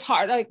 it was just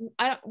hard. Like,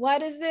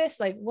 what is this?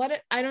 Like,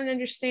 I don't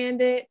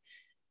understand it.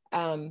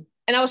 And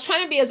I was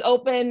trying to be as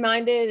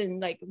open-minded and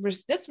like,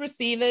 just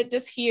receive it,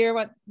 just hear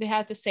what they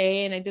had to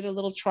say. And I did a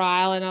little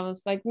trial and I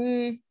was like,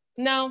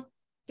 no,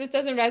 this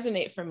doesn't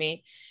resonate for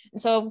me.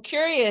 And so I'm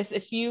curious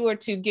if you were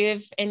to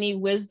give any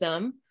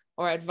wisdom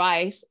or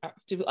advice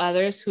to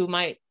others who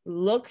might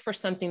look for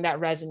something that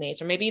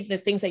resonates, or maybe the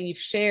things that you've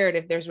shared,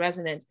 if there's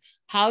resonance,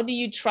 how do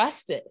you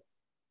trust it?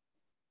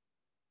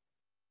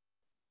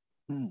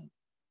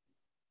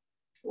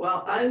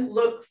 Well, I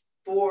look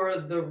for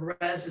the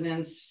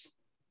resonance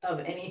of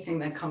anything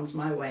that comes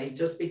my way,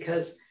 just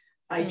because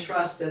I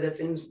trust that if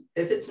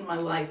it's in my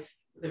life,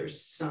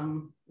 there's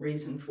some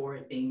reason for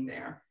it being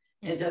there.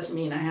 It doesn't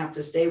mean I have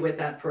to stay with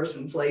that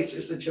person, place,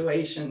 or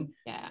situation,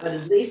 but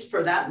at least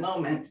for that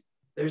moment,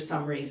 there's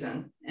some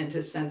reason, and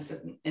to sense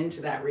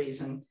into that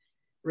reason,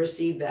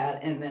 receive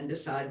that, and then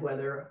decide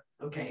whether,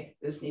 okay,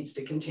 this needs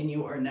to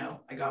continue or no,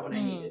 I got what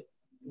I needed,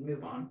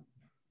 move on.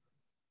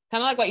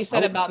 Kind of like what you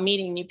said about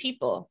meeting new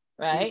people,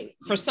 right?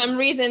 Mm-hmm. For some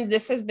reason,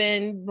 this has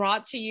been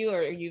brought to you,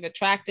 or you've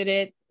attracted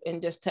it, and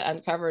just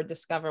to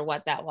discover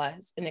what that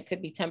was. And it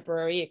could be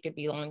temporary, it could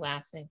be long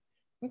lasting.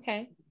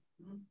 Okay.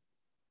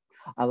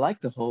 I like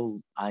the whole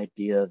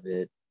idea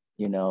that,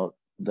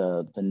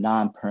 the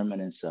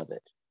non-permanence of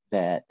it,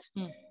 that,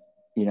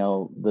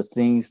 the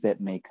things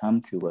that may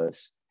come to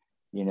us,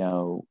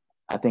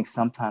 I think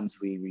sometimes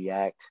we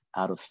react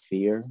out of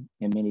fear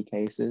in many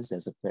cases,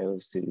 as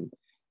opposed to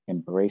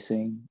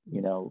embracing,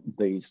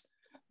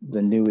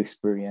 the new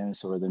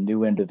experience or the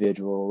new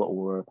individual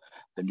or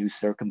the new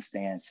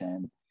circumstance,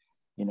 and,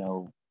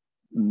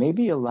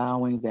 maybe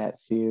allowing that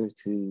fear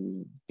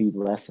to be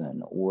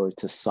lessened or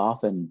to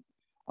soften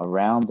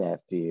around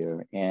that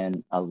fear,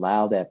 and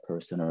allow that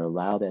person or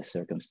allow that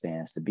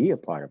circumstance to be a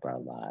part of our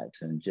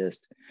lives, and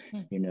just,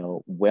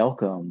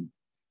 welcome,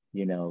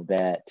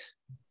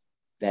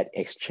 that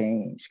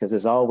exchange, because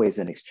there's always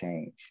an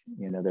exchange,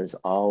 there's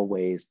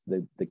always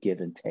the give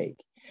and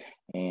take,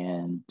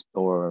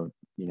 or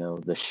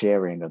the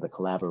sharing or the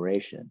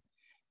collaboration.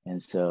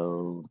 And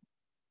so,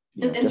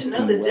 and to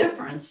know the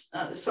difference,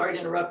 sorry to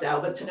interrupt,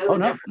 Al, but to know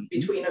the difference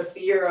between a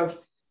fear of,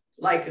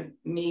 like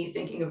me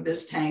thinking of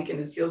this tank and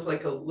it feels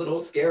like a little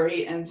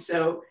scary, and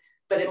so,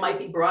 but it might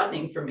be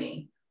broadening for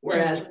me.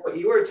 Whereas what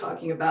you were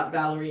talking about,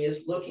 Valerie,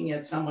 is looking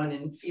at someone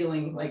and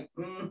feeling like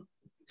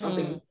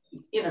something,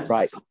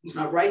 something's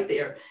not right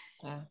there.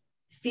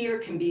 Fear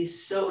can be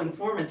so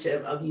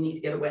informative of, you need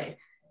to get away.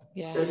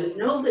 So to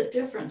know the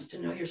difference,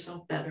 to know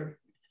yourself better,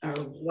 or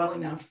well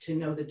enough to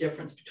know the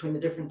difference between the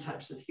different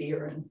types of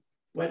fear, and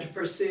when to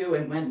pursue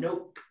and when,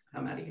 nope,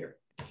 I'm out of here.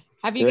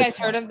 Have you guys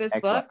heard of this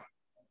book,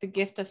 The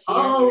Gift of Fear?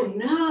 Oh,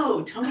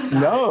 no. Tell me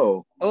about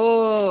it.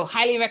 Oh,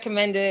 highly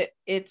recommend it.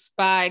 It's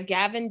by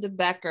Gavin de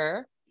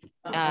Becker.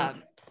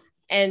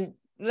 And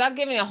without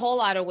giving a whole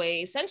lot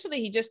away, essentially,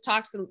 he just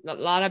talks a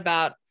lot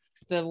about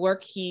the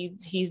work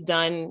he's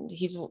done.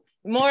 He's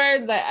more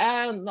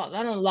I don't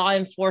know, law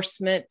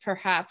enforcement,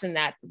 perhaps, in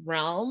that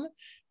realm.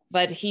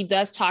 But he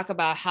does talk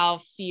about how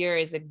fear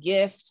is a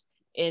gift,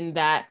 in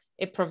that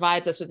it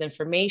provides us with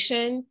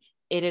information.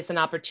 It is an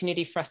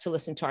opportunity for us to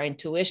listen to our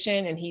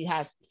intuition. And he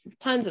has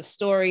tons of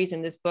stories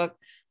in this book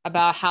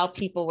about how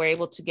people were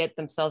able to get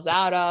themselves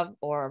out of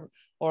or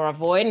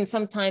avoid, and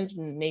sometimes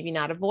maybe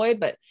not avoid,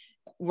 but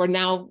we're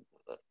now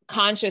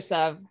conscious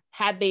of,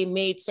 had they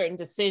made certain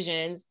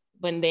decisions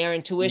when their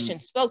intuition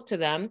spoke to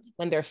them,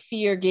 when their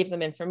fear gave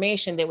them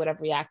information, they would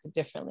have reacted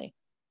differently.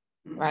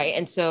 Right.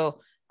 And so,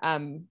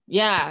 amen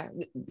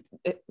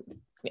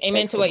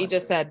to what you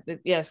just said.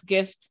 Yes,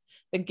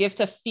 the gift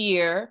of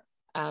fear.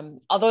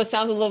 Although it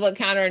sounds a little bit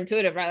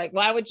counterintuitive, right? Like,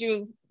 why would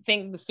you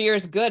think the fear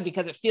is good?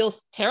 Because it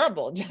feels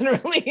terrible.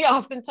 Generally,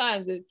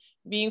 oftentimes,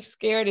 being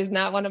scared is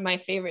not one of my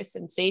favorite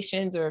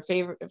sensations or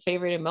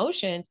favorite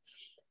emotions.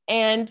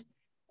 And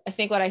I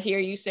think what I hear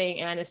you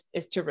saying, Anne,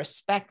 is to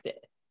respect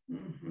it,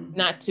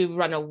 not to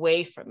run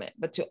away from it,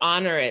 but to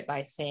honor it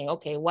by saying,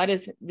 okay, what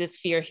is this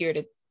fear here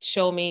to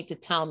show me, to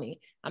tell me?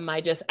 Am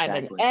I just at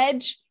an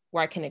edge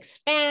where I can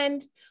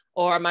expand,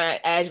 or am I at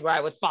an edge where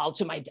I would fall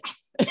to my death?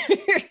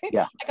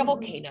 Like a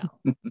volcano.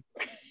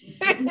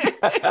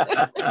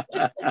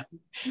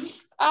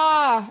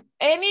 So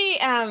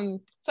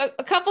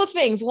a couple of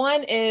things.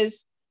 One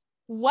is,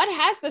 what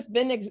has this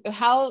been,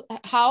 how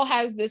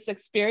has this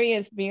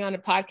experience being on a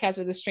podcast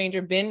with a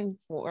stranger been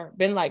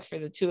like for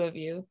the two of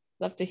you?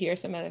 Love to hear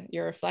some of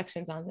your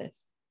reflections on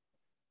this.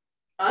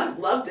 I've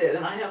loved it,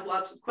 and I have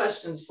lots of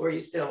questions for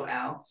you still,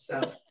 Al.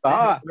 So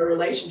I hope the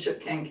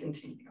relationship can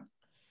continue.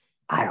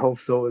 I hope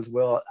so as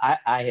well.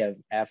 I have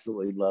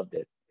absolutely loved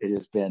it. It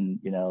has been,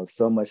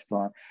 so much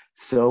fun,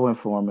 so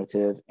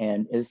informative,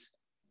 and it's,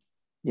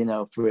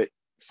 for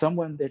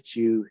someone that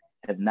you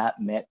have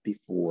not met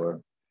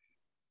before,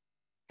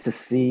 to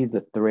see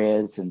the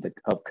threads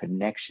of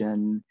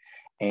connection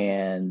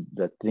and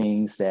the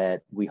things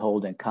that we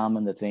hold in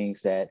common, the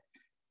things that,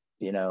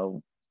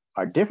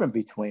 are different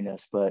between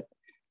us, but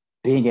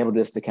being able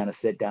just to kind of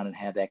sit down and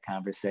have that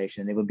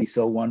conversation. It would be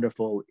so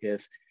wonderful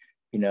if,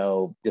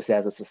 just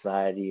as a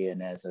society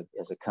and as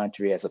a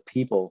country, as a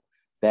people,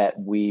 that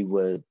we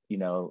would,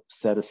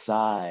 set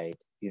aside,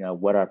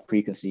 what our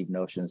preconceived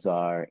notions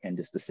are, and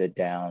just to sit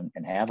down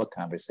and have a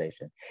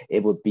conversation.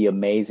 It would be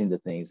amazing the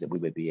things that we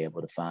would be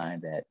able to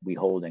find that we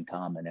hold in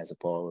common, as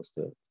opposed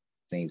to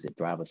things that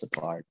drive us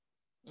apart.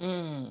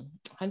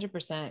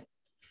 100%.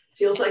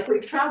 Feels like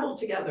we've traveled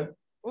together.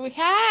 We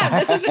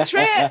have. This is a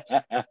trip,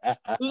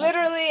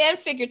 literally and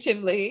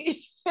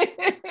figuratively.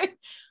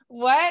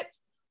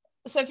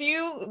 So if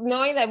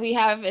knowing that we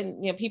have,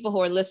 and people who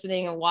are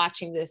listening and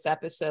watching this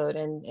episode,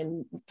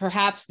 and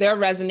perhaps they're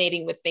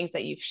resonating with things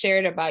that you've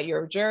shared about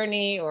your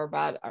journey, or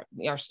about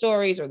our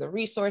stories, or the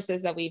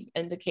resources that we've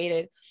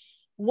indicated,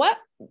 what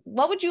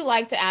would you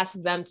like to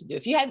ask them to do?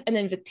 If you had an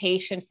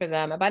invitation for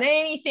them about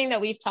anything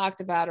that we've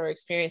talked about or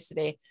experienced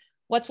today,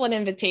 what's one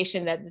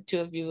invitation that the two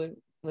of you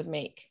would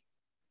make?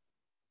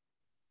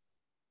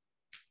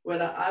 What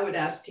I would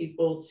ask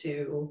people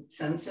to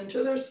sense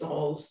into their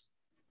souls,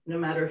 no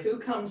matter who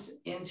comes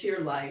into your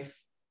life,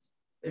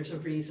 there's a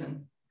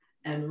reason,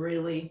 and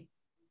really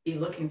be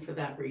looking for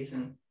that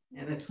reason.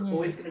 And it's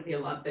always going to be a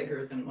lot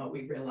bigger than what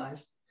we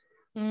realize.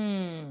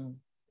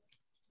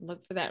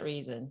 Look for that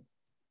reason.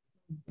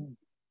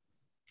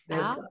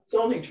 There's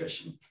soul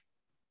nutrition.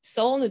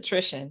 Soul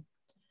nutrition.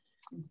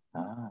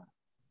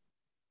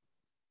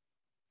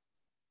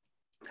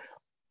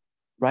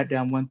 Write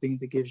down one thing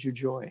that gives you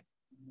joy.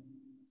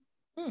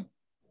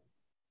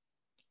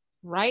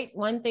 Write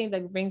one thing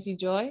that brings you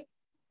joy.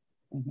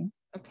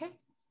 Okay.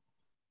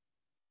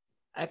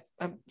 I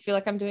feel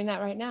like I'm doing that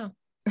right now.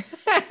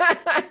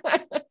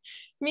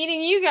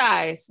 Meeting you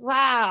guys.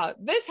 Wow.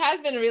 This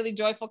has been a really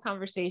joyful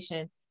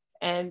conversation.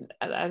 And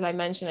as I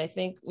mentioned, I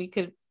think we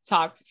could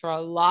talk for a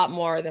lot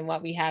more than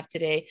what we have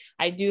today.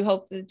 I do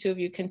hope the two of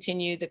you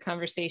continue the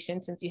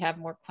conversation, since you have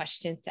more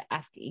questions to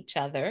ask each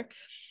other.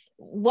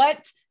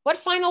 What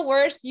final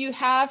words do you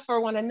have for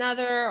one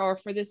another, or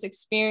for this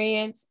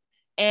experience?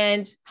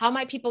 And how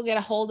might people get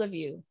a hold of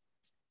you?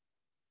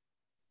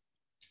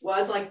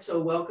 Well, I'd like to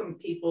welcome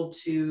people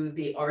to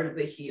the Art of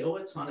the Heal.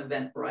 It's on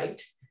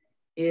Eventbrite.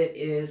 It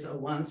is a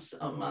once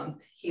a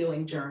month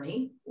healing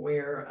journey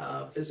where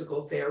a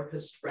physical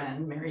therapist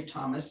friend, Mary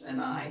Thomas, and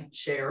I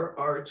share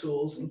our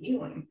tools in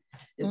healing.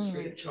 It's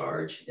free of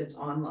charge. It's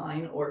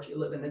online, or if you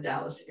live in the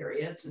Dallas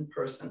area, it's in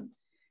person.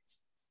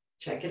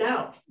 Check it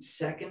out.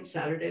 Second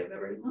Saturday of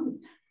every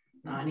month,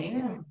 9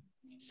 a.m.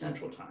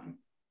 Central Time.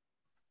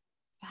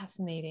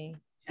 Fascinating.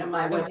 And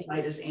my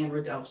website is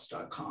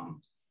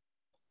Redelfs.com.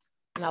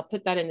 And I'll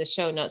put that in the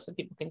show notes so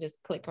people can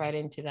just click right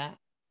into that.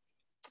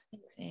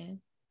 Thanks, Anne.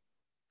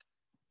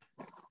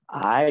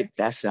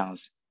 That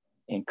sounds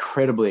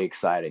incredibly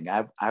exciting.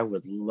 I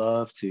would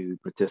love to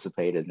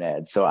participate in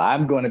that. So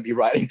I'm going to be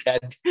writing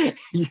that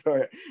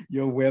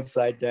your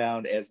website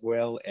down, as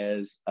well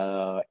as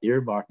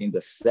earmarking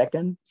the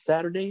second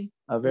Saturday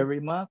of every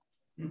month.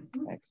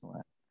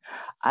 Excellent.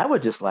 I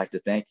would just like to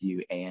thank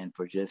you, Anne,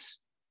 for just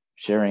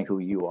sharing who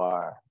you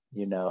are.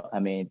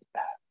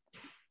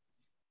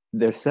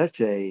 There's such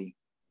a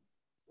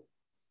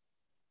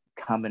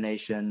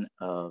combination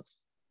of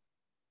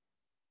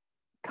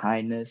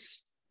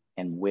kindness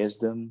and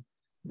wisdom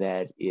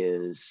that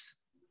is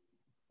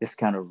just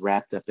kind of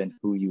wrapped up in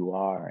who you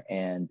are.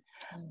 And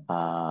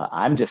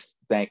I'm just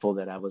thankful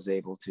that I was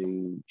able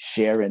to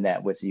share in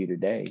that with you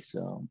today.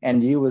 So,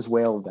 and you as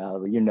well,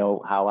 Valerie,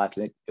 how I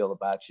feel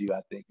about you.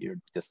 I think you're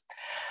just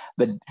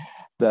the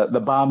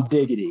bomb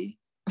diggity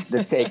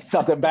to take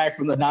something back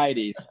from the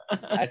 90s.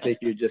 I think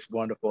you're just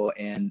wonderful.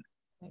 And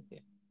thank you.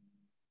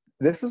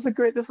 This was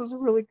a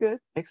really good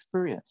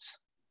experience.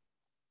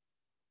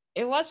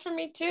 It was for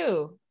me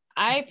too.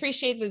 I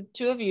appreciate the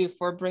two of you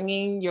for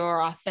bringing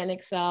your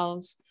authentic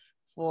selves,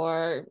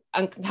 for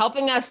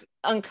helping us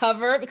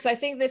uncover, because I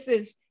think this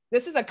is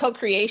a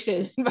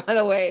co-creation, by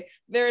the way.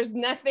 There's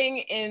nothing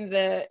in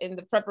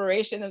the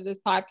preparation of this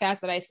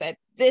podcast that I said,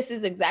 this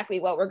is exactly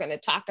what we're going to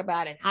talk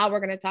about and how we're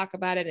going to talk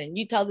about it. And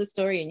you tell the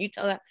story and you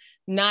tell that.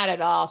 Not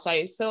at all. So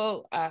I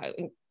so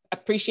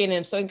appreciate and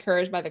I'm so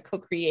encouraged by the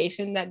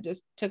co-creation that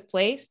just took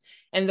place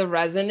and the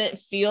resonant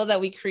feel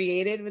that we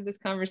created with this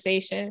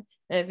conversation.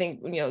 And I think,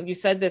 you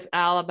said this,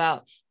 Al,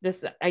 about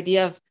this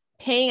idea of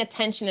paying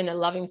attention in a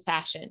loving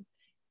fashion.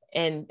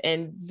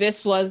 And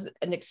this was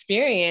an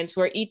experience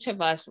where each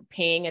of us were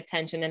paying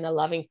attention in a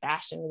loving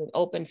fashion, with an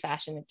open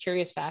fashion, a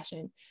curious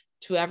fashion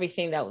to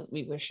everything that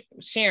we were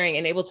sharing,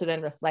 and able to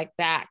then reflect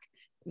back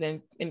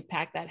the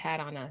impact that had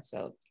on us.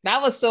 So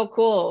that was so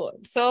cool.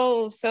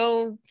 So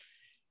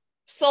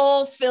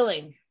soul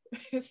filling,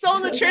 soul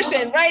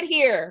nutrition right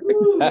here.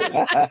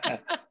 I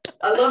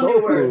love soul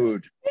your words.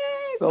 food.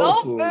 Yay,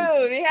 soul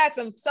food. We had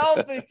some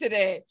soul food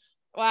today.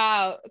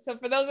 Wow. So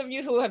for those of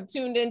you who have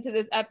tuned into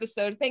this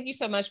episode, thank you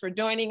so much for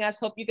joining us.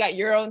 Hope you got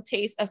your own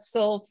taste of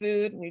soul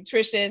food,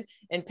 nutrition,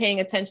 and paying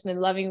attention in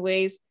loving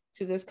ways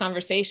to this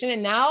conversation.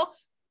 And now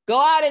go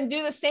out and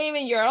do the same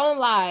in your own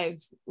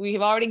lives.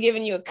 We've already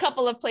given you a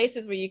couple of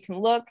places where you can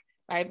look,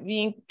 right?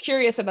 Being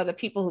curious about the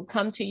people who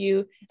come to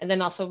you, and then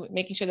also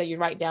making sure that you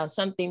write down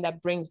something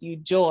that brings you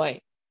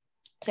joy.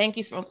 Thank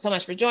you so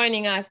much for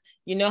joining us.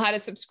 You know how to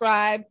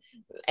subscribe,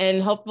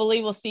 and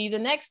hopefully we'll see you the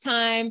next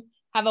time.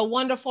 Have a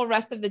wonderful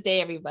rest of the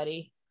day,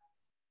 everybody.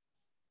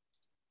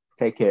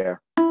 Take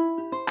care.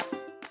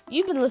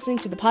 You've been listening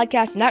to the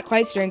podcast Not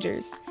Quite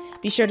Strangers.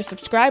 Be sure to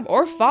subscribe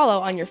or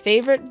follow on your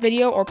favorite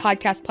video or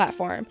podcast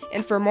platform.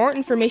 And for more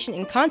information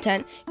and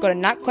content, go to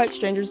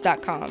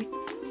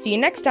notquitestrangers.com. See you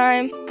next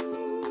time.